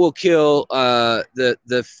 That will kill so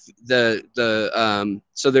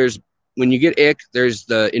there's, when you get ick, there's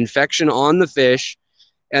the infection on the fish,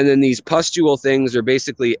 and then these pustule things are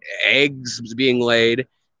basically eggs being laid,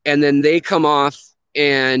 and then they come off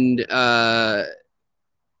and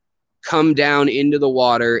come down into the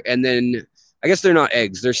water, and then I guess they're not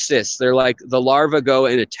eggs, they're cysts. They're like the larvae go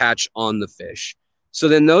and attach on the fish. So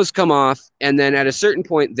then those come off, and then at a certain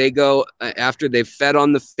point they go, after they've fed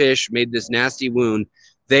on the fish, made this nasty wound,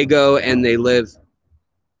 they go and they live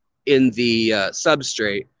in the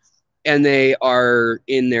substrate, and they are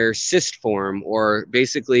in their cyst form, or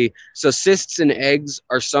basically, so cysts and eggs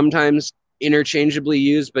are sometimes interchangeably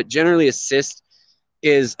used, but generally a cyst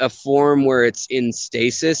is a form where it's in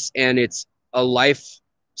stasis, and it's a life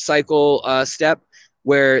cycle step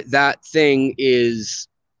where that thing is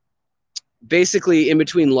basically in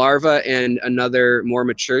between larva and another more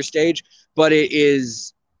mature stage, but it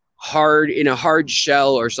is hard in a hard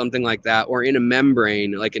shell or something like that, or in a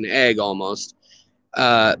membrane like an egg almost.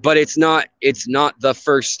 But it's not the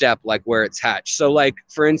first step like where it's hatched. So like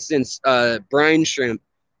for instance, brine shrimp,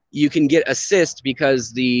 you can get a cyst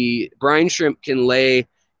because the brine shrimp can lay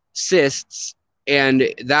cysts, and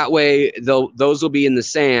that way those will be in the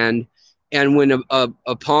sand, and when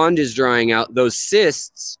a pond is drying out, those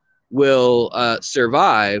cysts will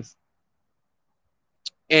survive,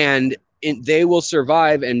 and they will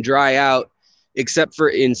survive and dry out except for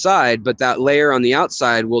inside, but that layer on the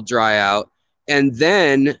outside will dry out, and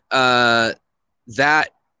then that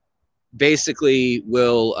basically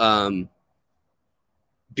will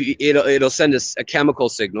it'll send us a chemical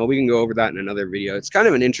signal. We can go over that in another video. It's kind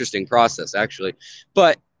of an interesting process actually,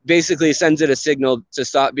 but basically sends it a signal to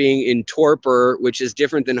stop being in torpor, which is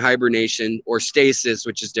different than hibernation, or stasis,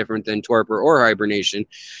 which is different than torpor or hibernation.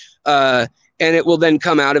 And it will then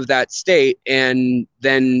come out of that state, and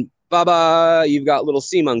then baba, you've got little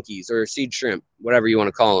sea monkeys or seed shrimp, whatever you want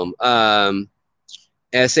to call them.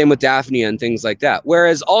 And same with Daphnia and things like that.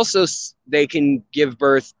 Whereas also they can give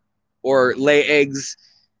birth or lay eggs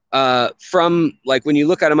from, like when you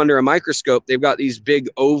look at them under a microscope, they've got these big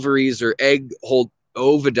ovaries or egg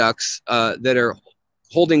oviducts that are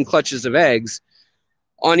holding clutches of eggs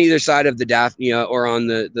on either side of the Daphnia or on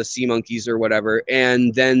the sea monkeys or whatever.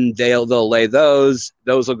 And then they'll lay those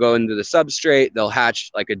will go into the substrate. They'll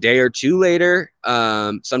hatch like a day or two later,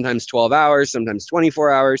 sometimes 12 hours, sometimes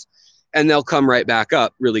 24 hours, and they'll come right back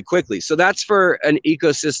up really quickly. So that's for an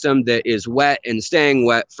ecosystem that is wet and staying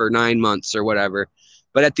wet for 9 months or whatever.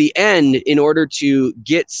 But at the end, in order to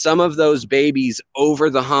get some of those babies over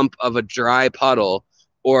the hump of a dry puddle,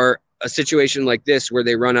 or a situation like this where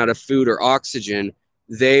they run out of food or oxygen,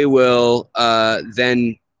 they will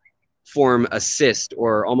then form a cyst,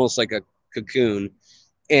 or almost like a cocoon,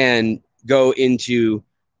 and go into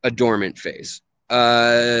a dormant phase.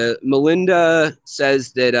 Melinda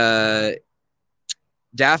says that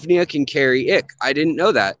Daphnia can carry ick. I didn't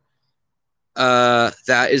know that.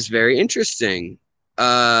 That is very interesting.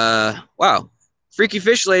 Wow. Freaky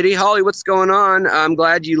Fish Lady, Holly, what's going on? I'm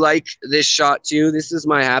glad you like this shot too. This is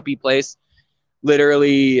my happy place,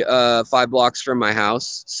 literally 5 blocks from my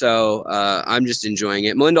house. So I'm just enjoying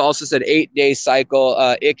it. Melinda also said 8-day cycle.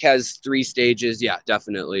 Ick has 3 stages. Yeah,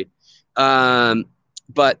 definitely.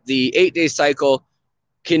 But the 8-day cycle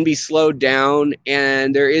can be slowed down,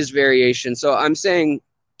 and there is variation. So I'm saying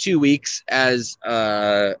 2 weeks as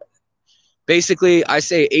basically, I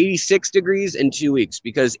say 86 degrees in 2 weeks,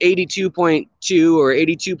 because 82.2 or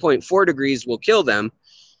 82.4 degrees will kill them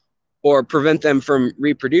or prevent them from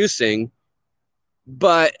reproducing.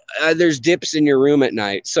 but there's dips in your room at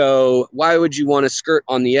night. So why would you want to skirt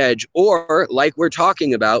on the edge? Or like we're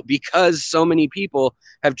talking about, because so many people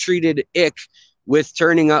have treated ick with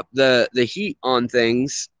turning up the heat on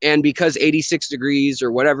things, and because 86 degrees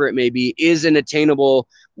or whatever it may be is an attainable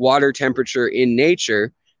water temperature in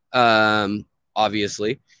nature,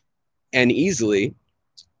 obviously and easily,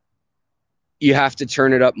 you have to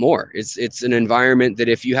turn it up more. It's an environment that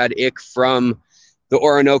if you had ick from the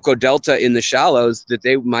Orinoco Delta in the shallows, that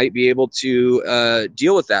they might be able to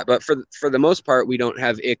deal with that. But for the most part, we don't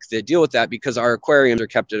have ick that deal with that because our aquariums are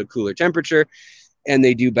kept at a cooler temperature, and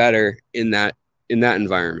they do better in that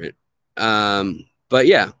environment. But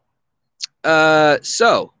yeah,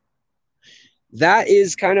 so that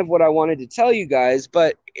is kind of what I wanted to tell you guys.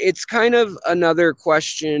 But it's kind of another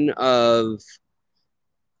question of,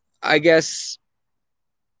 I guess,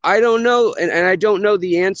 I don't know, and I don't know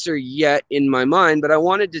the answer yet in my mind, but I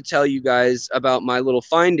wanted to tell you guys about my little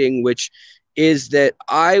finding, which is that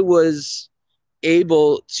I was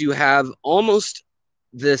able to have almost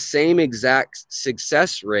the same exact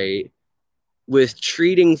success rate with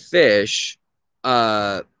treating fish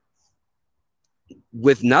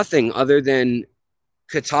with nothing other than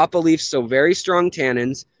catappa leaf, so very strong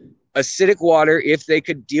tannins, acidic water if they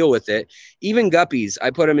could deal with it. Even guppies, I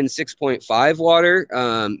put them in 6.5 water.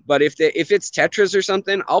 But if it's tetras or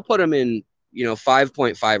something, I'll put them in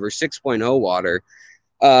 5.5 or 6.0 water,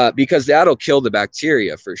 because that'll kill the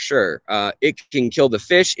bacteria for sure. It can kill the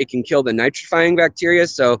fish. It can kill the nitrifying bacteria.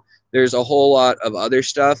 So there's a whole lot of other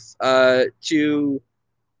stuff to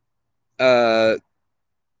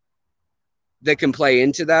that can play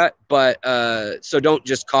into that. But so don't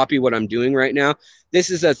just copy what I'm doing right now. This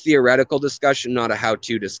is a theoretical discussion, not a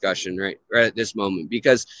how-to discussion right at this moment,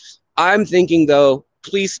 because I'm thinking, though,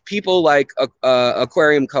 please, people like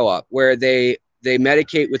Aquarium Co-op, where they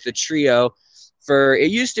medicate with the trio for, it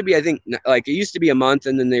used to be, I think, like it used to be a month,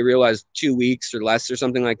 and then they realized 2 weeks or less or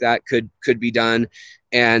something like that could be done,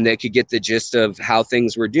 and they could get the gist of how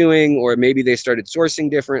things were doing, or maybe they started sourcing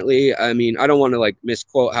differently. I mean, I don't want to like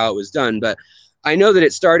misquote how it was done, but I know that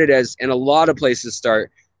it started as, and a lot of places start,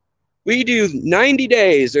 we do 90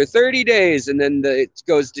 days or 30 days, and then it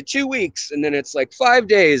goes to 2 weeks, and then it's like 5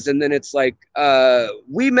 days, and then it's like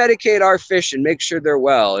we medicate our fish and make sure they're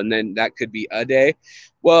well, and then that could be a day.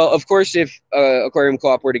 Well, of course, if Aquarium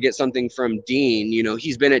Co-op were to get something from Dean,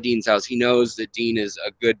 he's been at Dean's house. He knows that Dean is a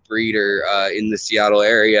good breeder in the Seattle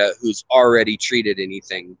area who's already treated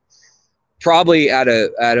anything, probably at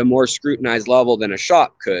a more scrutinized level than a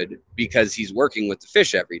shop could, because he's working with the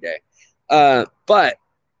fish every day. But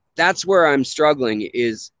that's where I'm struggling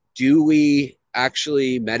is, do we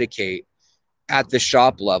actually medicate at the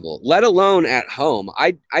shop level, let alone at home?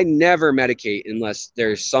 I never medicate unless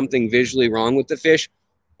there's something visually wrong with the fish,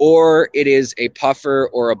 or it is a puffer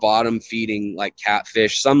or a bottom feeding like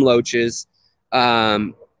catfish, some loaches,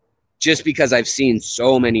 just because I've seen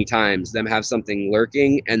so many times them have something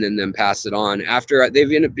lurking and then them pass it on after they've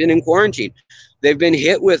been in quarantine. They've been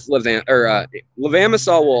hit with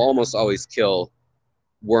levamisole will almost always kill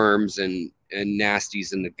worms and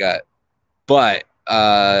nasties in the gut. But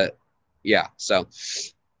yeah, so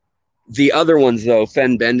the other ones, though,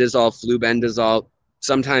 fenbendazole, flubendazole,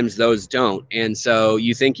 sometimes those don't. And so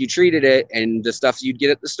you think you treated it, and the stuff you'd get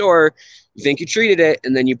at the store, you think you treated it,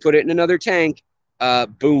 and then you put it in another tank,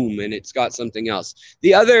 boom, and it's got something else.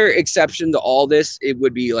 The other exception to all this, it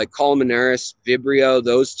would be like Columnaris, Vibrio,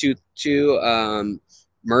 those two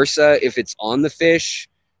MRSA, if it's on the fish,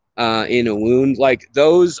 in a wound, like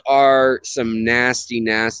those are some nasty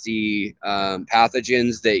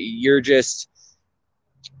pathogens that you're just,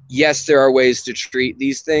 yes, there are ways to treat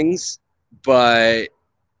these things, but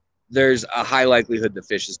there's a high likelihood the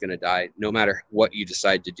fish is going to die no matter what you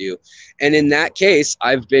decide to do. And in that case,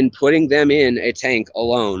 I've been putting them in a tank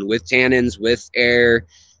alone with tannins, with air,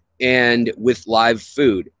 and with live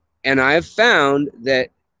food. And I've found that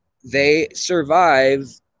they survive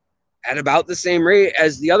at about the same rate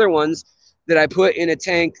as the other ones that I put in a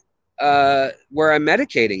tank where I'm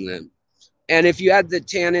medicating them. And if you add the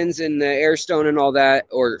tannins and the airstone and all that,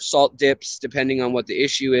 or salt dips, depending on what the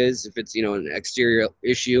issue is, if it's, an exterior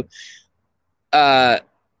issue,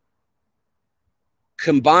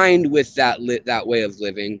 combined with that way of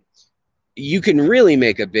living, you can really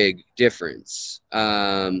make a big difference.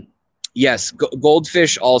 Yes,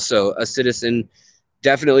 goldfish also, a citizen,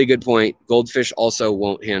 definitely good point. Goldfish also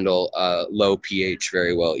won't handle low pH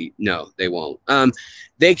very well. No, they won't.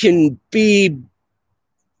 They can be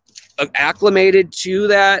acclimated to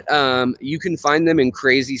that. You can find them in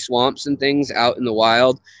crazy swamps and things out in the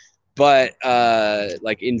wild, but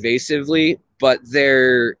like invasively, but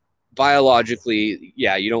they're biologically,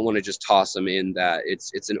 yeah, you don't want to just toss them in that.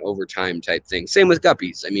 It's an overtime type thing. Same with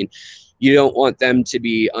guppies. I mean, you don't want them to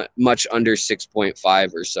be much under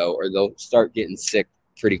 6.5 or so, or they'll start getting sick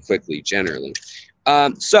pretty quickly generally.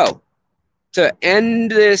 So to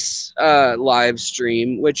end this live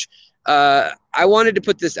stream, which I wanted to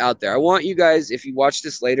put this out there. I want you guys, if you watch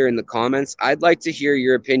this later in the comments, I'd like to hear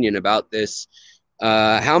your opinion about this.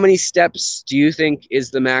 How many steps do you think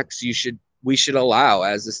is the max we should allow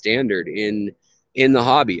as a standard in the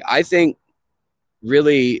hobby? I think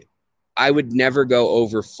really I would never go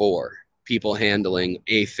over 4 people handling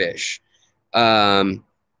a fish.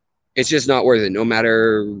 It's just not worth it. No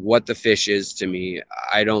matter what the fish is to me,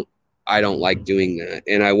 I don't like doing that,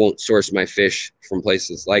 and I won't source my fish from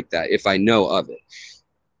places like that if I know of it.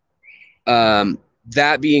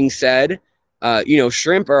 That being said,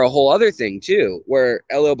 shrimp are a whole other thing too, where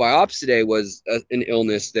Eliobiopsidae was an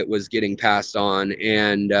illness that was getting passed on,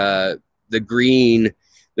 and the green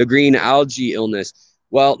algae illness.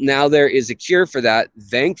 Well, now there is a cure for that.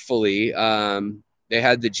 Thankfully, they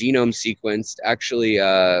had the genome sequenced. Actually,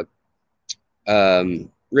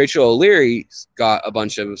 Rachel O'Leary got a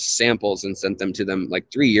bunch of samples and sent them to them like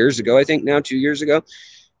 3 years ago, I think now 2 years ago.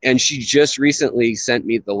 And she just recently sent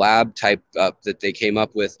me the lab type up that they came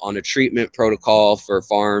up with on a treatment protocol for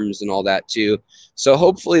farms and all that too. So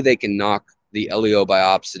hopefully they can knock the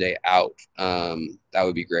Eliobiopsidae out. That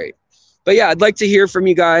would be great. But yeah, I'd like to hear from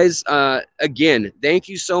you guys. Again, thank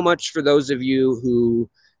you so much for those of you who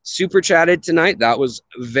super chatted tonight. That was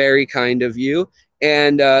very kind of you.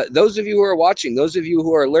 And those of you who are watching, those of you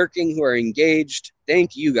who are lurking, who are engaged,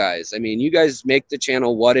 thank you guys. I mean, you guys make the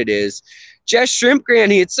channel what it is. Jess Shrimp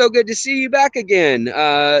Granny, it's so good to see you back again.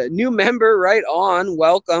 New member, right on.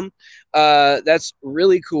 Welcome. That's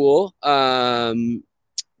really cool.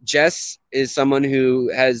 Jess is someone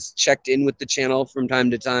who has checked in with the channel from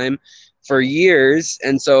time to time for years,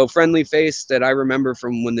 and so friendly face that I remember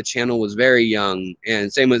from when the channel was very young.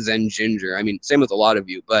 And same with Zen Ginger. I mean, same with a lot of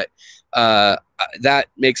you, but that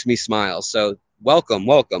makes me smile. So welcome.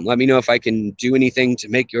 Let me know if I can do anything to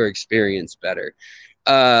make your experience better.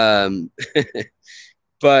 But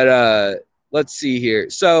let's see here.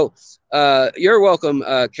 So you're welcome,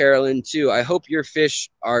 Carolyn, too. I hope your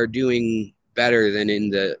fish are doing better than in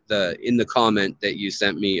the comment that you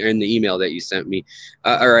sent me, or in the email that you sent me.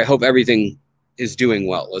 Or I hope everything is doing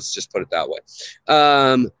well. Let's just put it that way.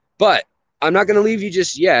 But I'm not going to leave you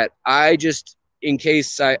just yet. In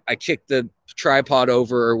case I kick the tripod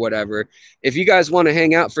over or whatever, if you guys want to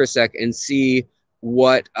hang out for a sec and see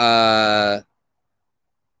what I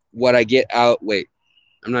get out. Wait,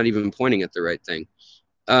 I'm not even pointing at the right thing.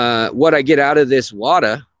 What I get out of this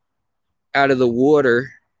water, out of the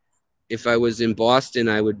water. If I was in Boston,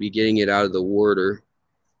 I would be getting it out of the water.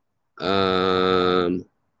 Turn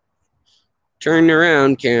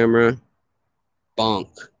around, camera. Bonk.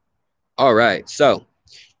 All right. So,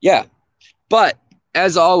 yeah. But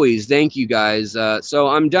as always, thank you guys. So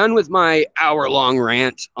I'm done with my hour-long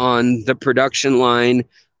rant on the production line. A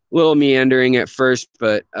little meandering at first,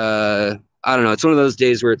 but I don't know. It's one of those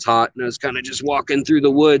days where it's hot, and I was kind of just walking through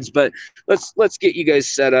the woods. But let's get you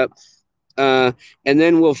guys set up, and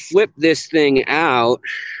then we'll flip this thing out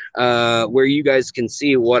where you guys can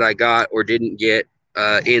see what I got or didn't get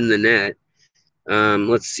in the net.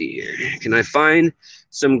 Let's see here. Can I find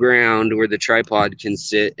some ground where the tripod can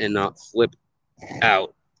sit and not flip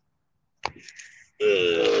out?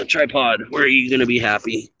 Tripod, where are you going to be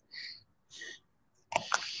happy?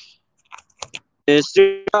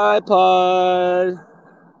 Mr. Tripod.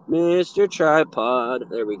 Mr. Tripod.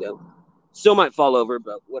 There we go. Still might fall over,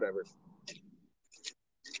 but whatever.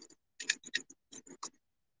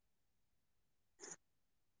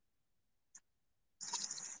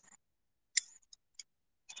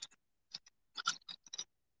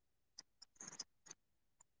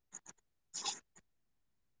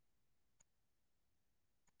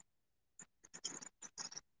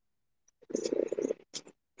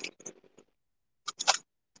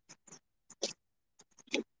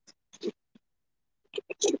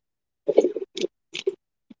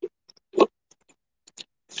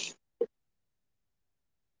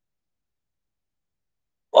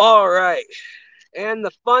 All right. And the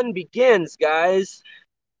fun begins, guys.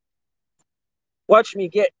 Watch me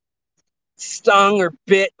get stung or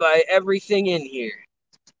bit by everything in here.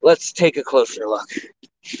 Let's take a closer look.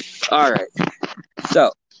 All right.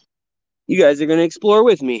 So, you guys are going to explore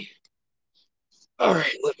with me. All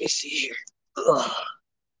right. Let me see here. Ugh.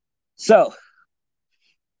 So,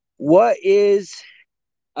 what is...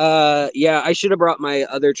 yeah, I should have brought my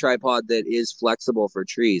other tripod that is flexible for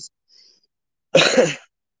trees.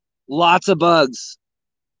 Lots of bugs.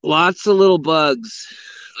 Lots of little bugs.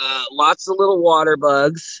 Lots of little water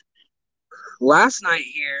bugs. Last night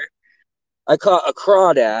here, I caught a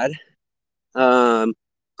crawdad,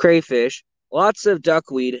 crayfish, lots of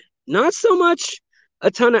duckweed. Not so much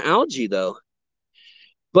a ton of algae, though.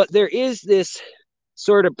 But there is this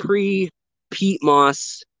sort of pre-peat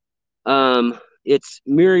moss. It's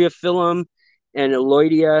Myriophyllum and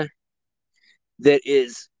Eloidia that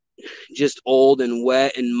is just old and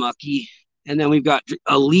wet and mucky. And then we've got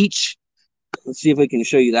a leech. Let's see if we can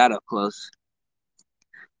show you that up close.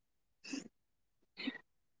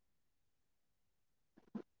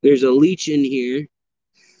 There's a leech in here.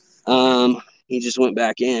 He just went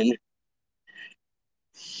back in.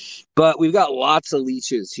 But we've got lots of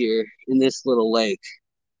leeches here in this little lake.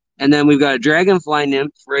 And then we've got a dragonfly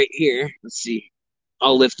nymph right here. Let's see.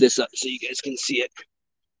 I'll lift this up so you guys can see it.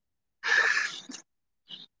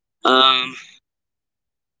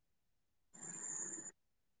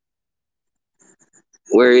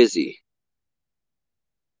 Where is he?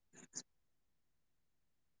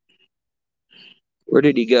 Where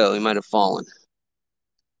did he go? He might have fallen.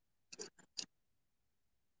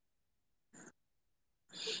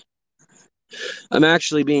 I'm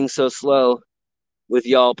actually being so slow with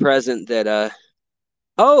y'all present that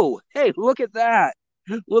oh, hey, look at that.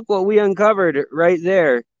 Look what we uncovered right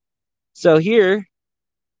there. So here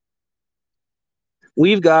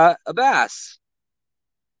we've got a bass.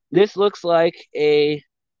 This looks like a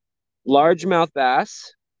largemouth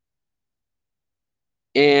bass.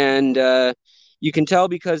 And you can tell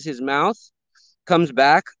because his mouth comes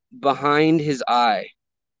back behind his eye.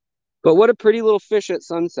 But what a pretty little fish at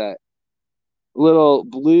sunset. Little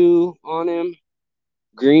blue on him,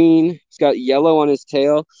 green. He's got yellow on his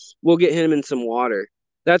tail. We'll get him in some water.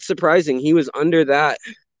 That's surprising. He was under that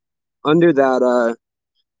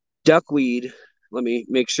duckweed. Let me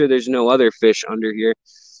make sure there's no other fish under here.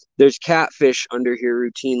 There's catfish under here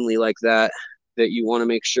routinely like that you want to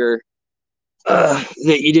make sure that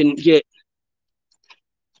you didn't get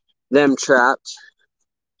them trapped.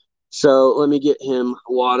 So let me get him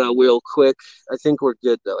water real quick. I think we're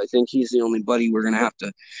good, though. I think he's the only buddy we're going to have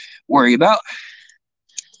to worry about.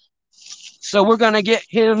 So we're going to get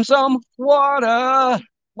him some water.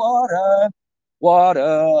 But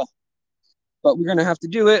we're going to have to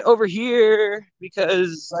do it over here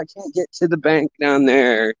because I can't get to the bank down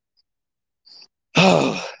there.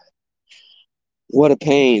 Oh, what a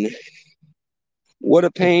pain. What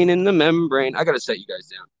a pain in the membrane. I got to set you guys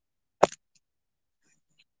down.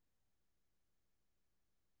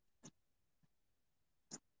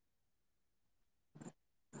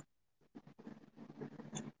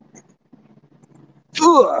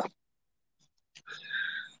 Ugh.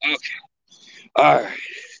 Okay. All right.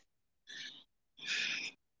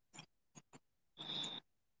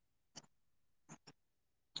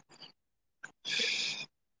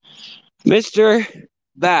 Mr.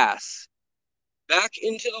 Bass, back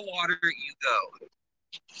into the water you go.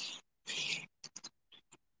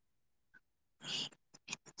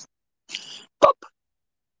 Up.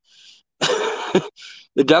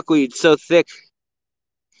 The duckweed's so thick,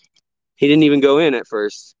 he didn't even go in at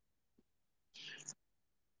first.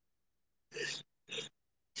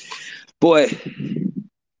 Boy,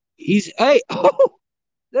 hey, oh,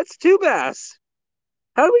 that's two bass.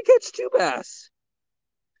 How do we catch two bass?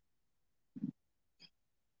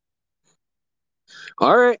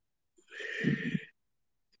 All right.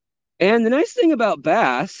 And the nice thing about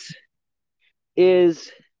bass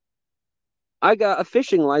is I got a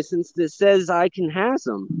fishing license that says I can has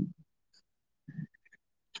them.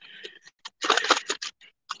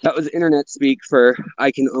 That was internet speak for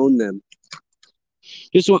I can own them.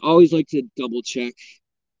 Just always like to double check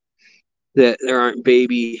that there aren't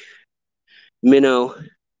baby minnow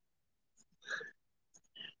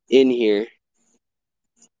in here.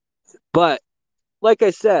 But like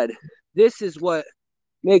I said, this is what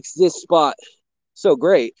makes this spot so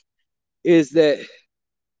great, is that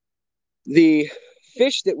the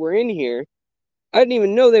fish that were in here, I didn't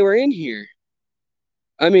even know they were in here.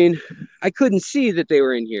 I mean, I couldn't see that they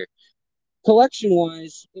were in here.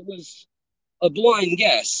 Collection-wise, it was a blind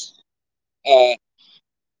guess. By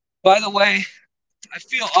the way, I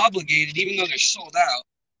feel obligated, even though they're sold out,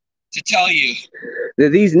 to tell you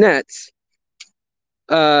that these nets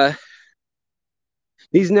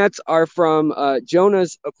are from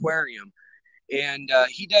Jonah's aquarium, and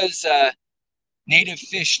he does native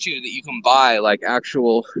fish too that you can buy, like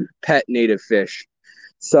actual pet native fish.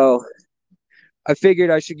 So I figured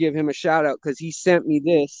I should give him a shout out because he sent me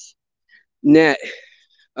this net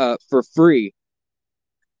for free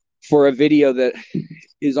for a video that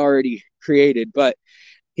is already created, but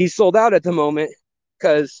he's sold out at the moment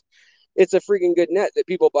because it's a freaking good net that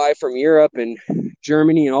people buy from Europe and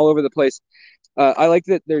Germany and all over the place. I like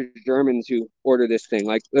that there's Germans who order this thing.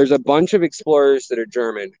 Like there's a bunch of explorers that are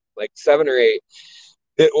German, like 7 or 8,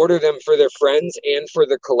 that order them for their friends and for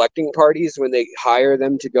their collecting parties when they hire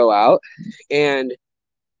them to go out. And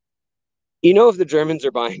if the Germans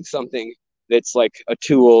are buying something that's like a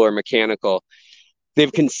tool or mechanical,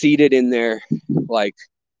 they've conceded in their like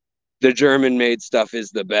the German made stuff is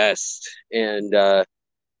the best, and they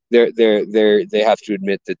have to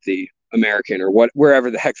admit that the American or wherever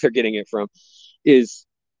the heck they're getting it from is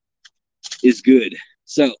good.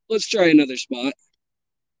 So let's try another spot.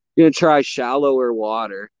 I'm gonna try shallower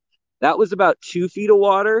water. That was about 2 feet of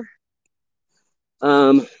water.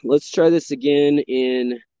 Let's try this again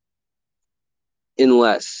in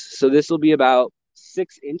less. So this will be about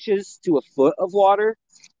 6 inches to a foot of water.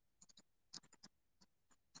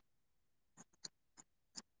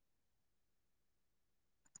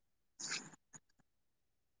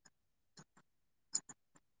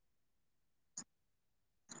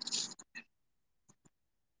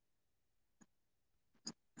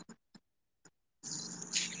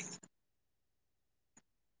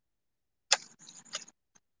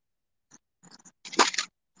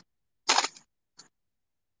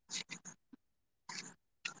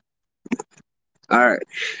 All right.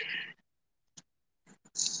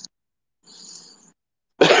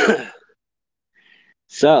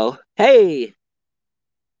 So, hey,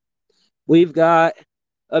 we've got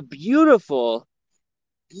a beautiful,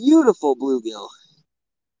 beautiful bluegill.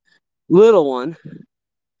 Little one.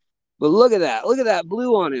 But look at that. Look at that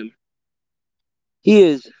blue on him. He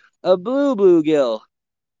is a bluegill.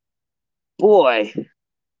 Boy.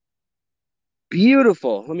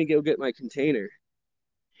 Beautiful. Let me go get my container.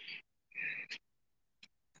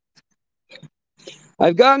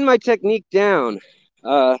 I've gotten my technique down.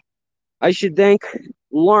 I should thank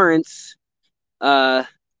Lawrence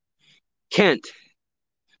Kent,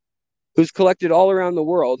 who's collected all around the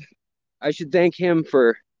world. I should thank him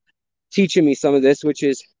for teaching me some of this, which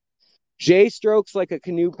is J strokes like a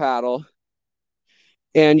canoe paddle.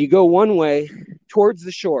 And you go one way towards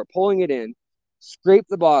the shore, pulling it in, scrape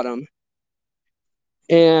the bottom,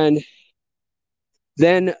 and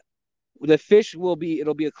then the fish it'll be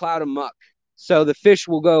a cloud of muck. So the fish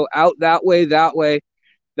will go out that way, that way,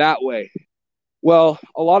 that way. Well,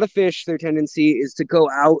 a lot of fish, their tendency is to go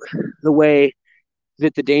out the way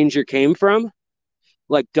that the danger came from,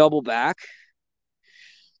 like double back.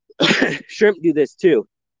 Shrimp do this too.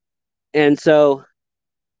 And so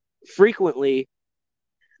frequently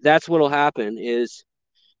that's what'll happen is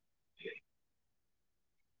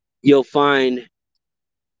you'll find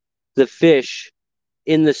the fish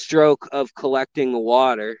in the stroke of collecting the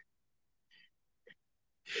water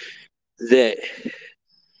that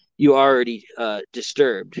you already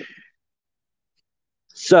disturbed.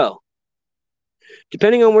 So,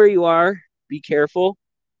 depending on where you are, be careful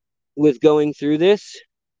with going through this.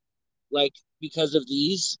 Like, because of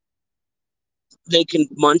these, they can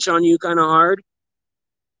munch on you kind of hard.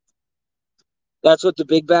 That's what the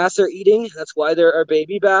big bass are eating. That's why there are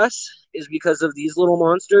baby bass, is because of these little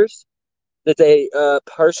monsters that they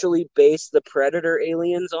partially base the predator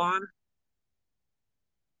aliens on.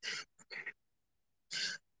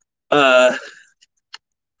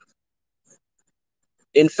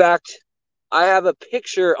 In fact, I have a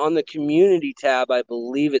picture on the community tab. I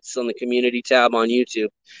believe it's on the community tab on YouTube,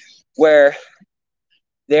 where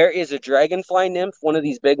there is a dragonfly nymph, one of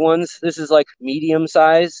these big ones. This is like medium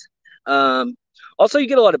size. Also, you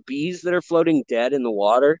get a lot of bees that are floating dead in the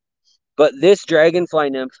water. But this dragonfly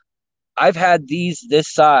nymph, I've had these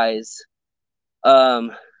this size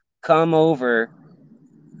come over.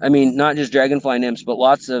 I mean, not just dragonfly nymphs, but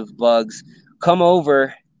lots of bugs come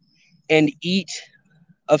over and eat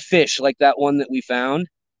a fish like that one that we found.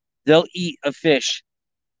 They'll eat a fish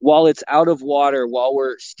while it's out of water, while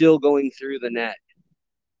we're still going through the net.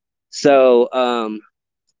 So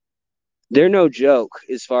they're no joke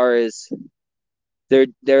as far as their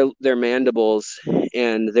mandibles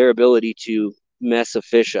and their ability to mess a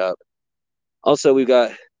fish up. Also, we've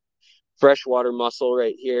got freshwater mussel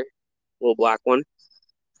right here, little black one.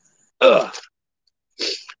 Ugh.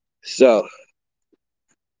 So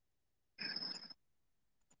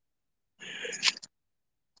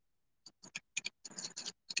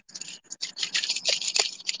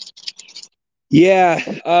yeah,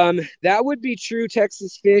 that would be true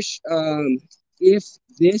Texas fish if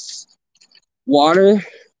this water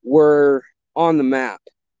were on the map.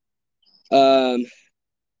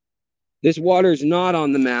 This water is not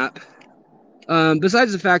on the map.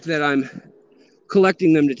 Besides the fact that I'm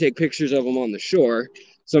collecting them to take pictures of them on the shore.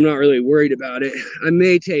 So I'm not really worried about it. I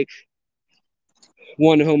may take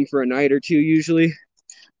one home for a night or two usually,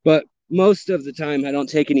 but most of the time I don't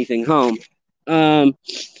take anything home.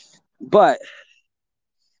 But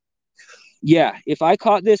yeah, if I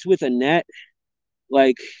caught this with a net,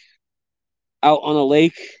 like out on a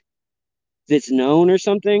lake that's known or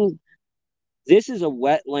something, this is a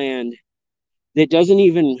wetland that doesn't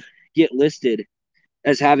even get listed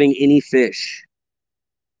as having any fish.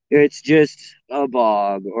 It's just a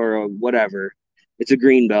bog or a whatever. It's a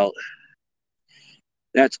green belt.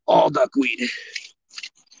 That's all duckweed.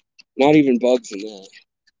 Not even bugs in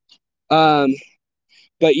that.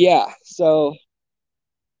 But yeah, so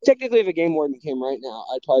technically if a game warden came right now,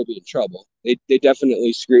 I'd probably be in trouble. They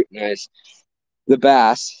definitely scrutinize the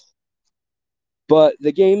bass. But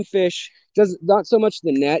the game fish does not so much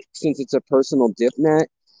the net since it's a personal dip net.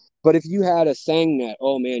 But if you had a seine net,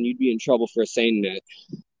 oh man, you'd be in trouble for a seine net.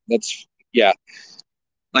 That's yeah.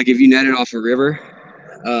 Like if you net it off a river.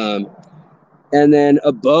 And then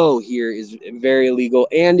a bow here is very illegal.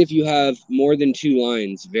 And if you have more than 2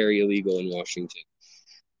 lines, very illegal in Washington.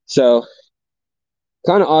 So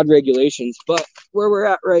kind of odd regulations. But where we're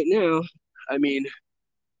at right now, I mean,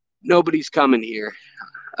 nobody's coming here.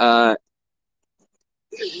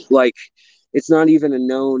 Like it's not even a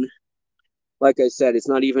known, like I said, it's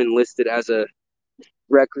not even listed as a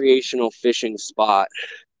recreational fishing spot,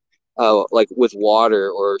 like with water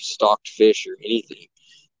or stocked fish or anything.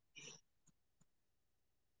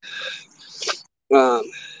 Um,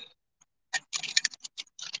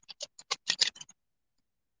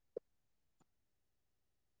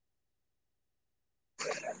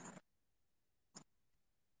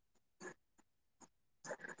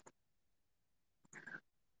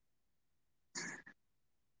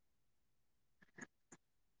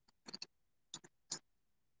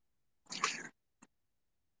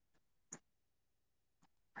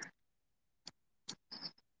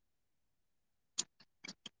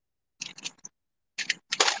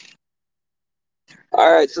 all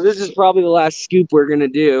right, so this is probably the last scoop we're gonna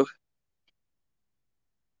do.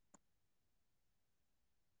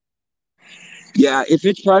 Yeah, if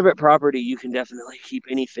it's private property, you can definitely keep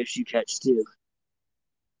any fish you catch too.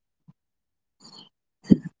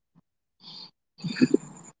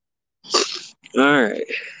 All right,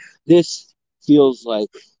 this feels like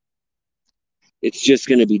it's just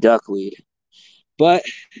gonna be duckweed, but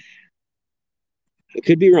I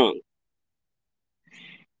could be wrong.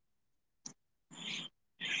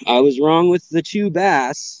 I was wrong with the 2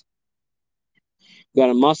 bass. Got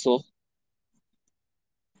a mussel.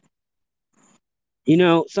 You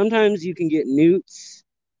know, sometimes you can get newts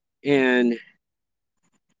and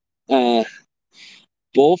uh,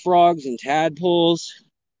 bullfrogs and tadpoles,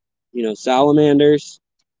 you know, salamanders,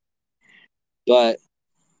 but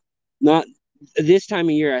not this time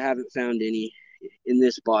of year. I haven't found any in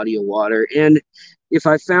this body of water. And if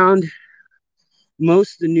I found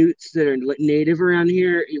most of the newts that are native around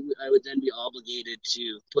here, I would then be obligated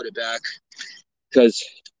to put it back because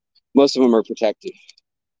most of them are protected.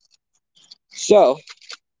 So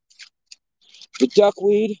the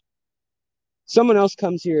duckweed, someone else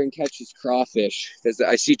comes here and catches crawfish because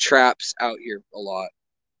I see traps out here a lot.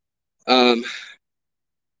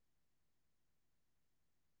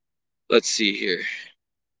 Let's see here.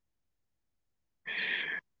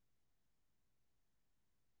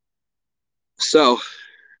 So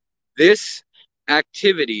this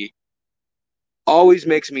activity always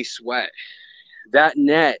makes me sweat. That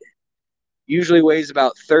net usually weighs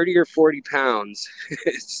about 30 or 40 pounds.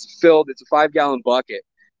 It's filled, it's a 5-gallon bucket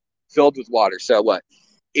filled with water. So what?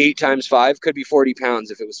 8 times 5 could be 40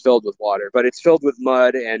 pounds if it was filled with water, but it's filled with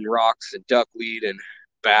mud and rocks and duckweed and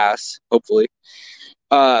bass, hopefully.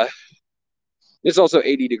 It's also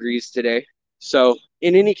 80 degrees today. So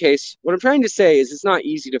in any case, what I'm trying to say is it's not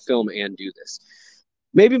easy to film and do this.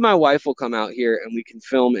 Maybe my wife will come out here and we can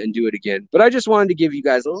film and do it again. But I just wanted to give you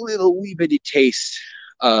guys a little wee bitty taste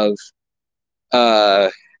of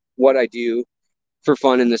what I do for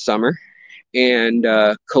fun in the summer and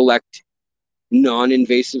collect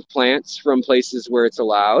non-invasive plants from places where it's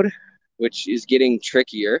allowed, which is getting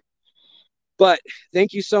trickier. But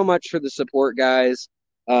thank you so much for the support, guys,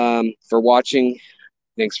 for watching.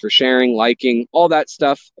 Thanks for sharing, liking, all that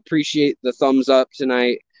stuff. Appreciate the thumbs up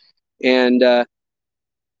tonight. And I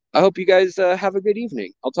hope you guys have a good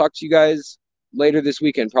evening. I'll talk to you guys later this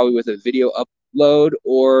weekend, probably with a video upload,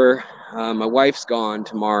 or my wife's gone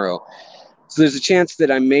tomorrow. So there's a chance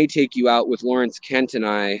that I may take you out with Lawrence Kent and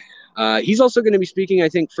I. He's also going to be speaking, I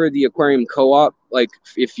think, for the Aquarium Co-op. Like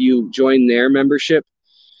if you join their membership,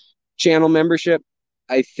 channel membership,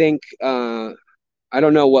 I think I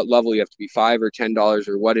don't know what level you have to be, $5 or $10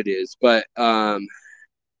 or what it is, but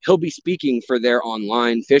he'll be speaking for their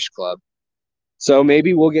online fish club. So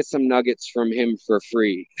maybe we'll get some nuggets from him for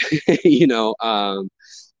free, you know,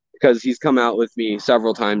 because he's come out with me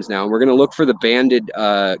several times now. We're going to look for the banded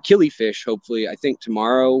killifish, hopefully, I think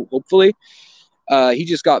tomorrow, hopefully. He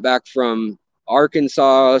just got back from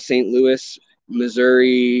Arkansas, St. Louis,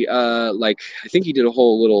 Missouri. Like, I think he did a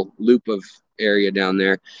whole little loop of area down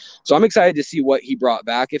there. So I'm excited to see what he brought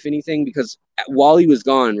back, if anything, because while he was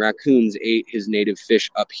gone, raccoons ate his native fish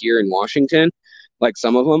up here in Washington, like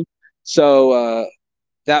some of them. So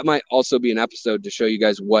that might also be an episode to show you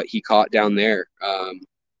guys what he caught down there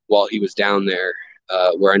while he was down there,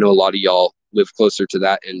 where I know a lot of y'all live closer to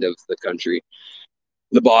that end of the country,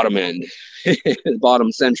 the bottom end, the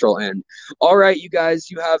bottom central end. All right, you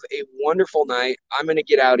guys, you have a wonderful night. I'm going to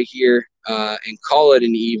get out of here and call it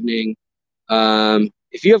an evening.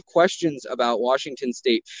 If you have questions about Washington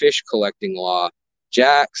State fish collecting law,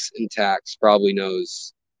 Jax and Tax probably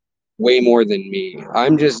knows way more than me.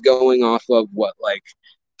 I'm just going off of what like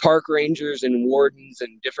park rangers and wardens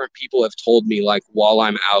and different people have told me, like while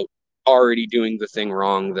I'm out already doing the thing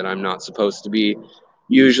wrong that I'm not supposed to be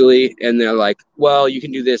usually. And they're like, well, you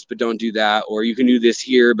can do this, but don't do that. Or you can do this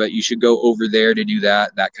here, but you should go over there to do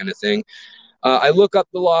that, that kind of thing. I look up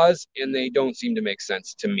the laws and they don't seem to make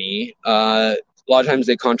sense to me. A lot of times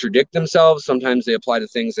they contradict themselves. Sometimes they apply to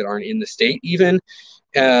things that aren't in the state even,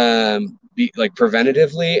 like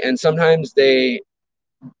preventatively. And sometimes they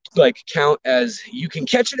like count as you can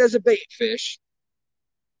catch it as a bait fish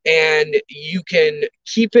and you can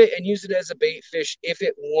keep it and use it as a bait fish if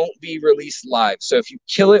it won't be released live. So if you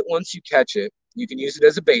kill it once you catch it, you can use it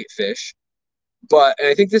as a bait fish. But and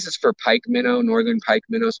I think this is for pike minnow, northern pike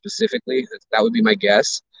minnow specifically. That would be my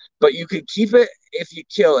guess. But you could keep it if you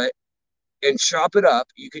kill it and chop it up.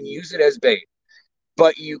 You can use it as bait,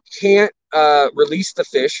 but you can't release the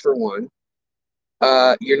fish for one.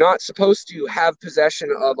 You're not supposed to have possession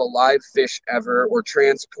of a live fish ever, or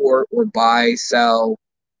transport, or buy, sell,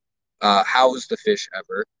 house the fish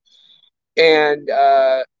ever. And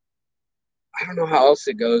I don't know how else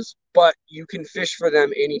it goes, but you can fish for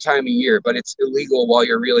them any time of year, but it's illegal while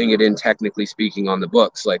you're reeling it in, technically speaking, on the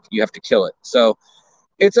books. Like you have to kill it. So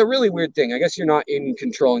it's a really weird thing. I guess you're not in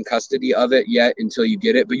control and custody of it yet until you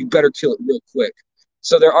get it, but you better kill it real quick.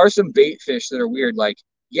 So there are some bait fish that are weird. Like,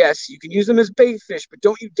 yes, you can use them as bait fish, but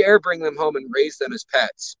don't you dare bring them home and raise them as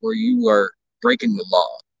pets, or you are breaking the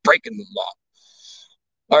law. Breaking the law.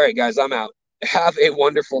 All right, guys, I'm out. Have a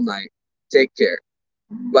wonderful night. Take care.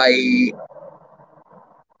 Bye.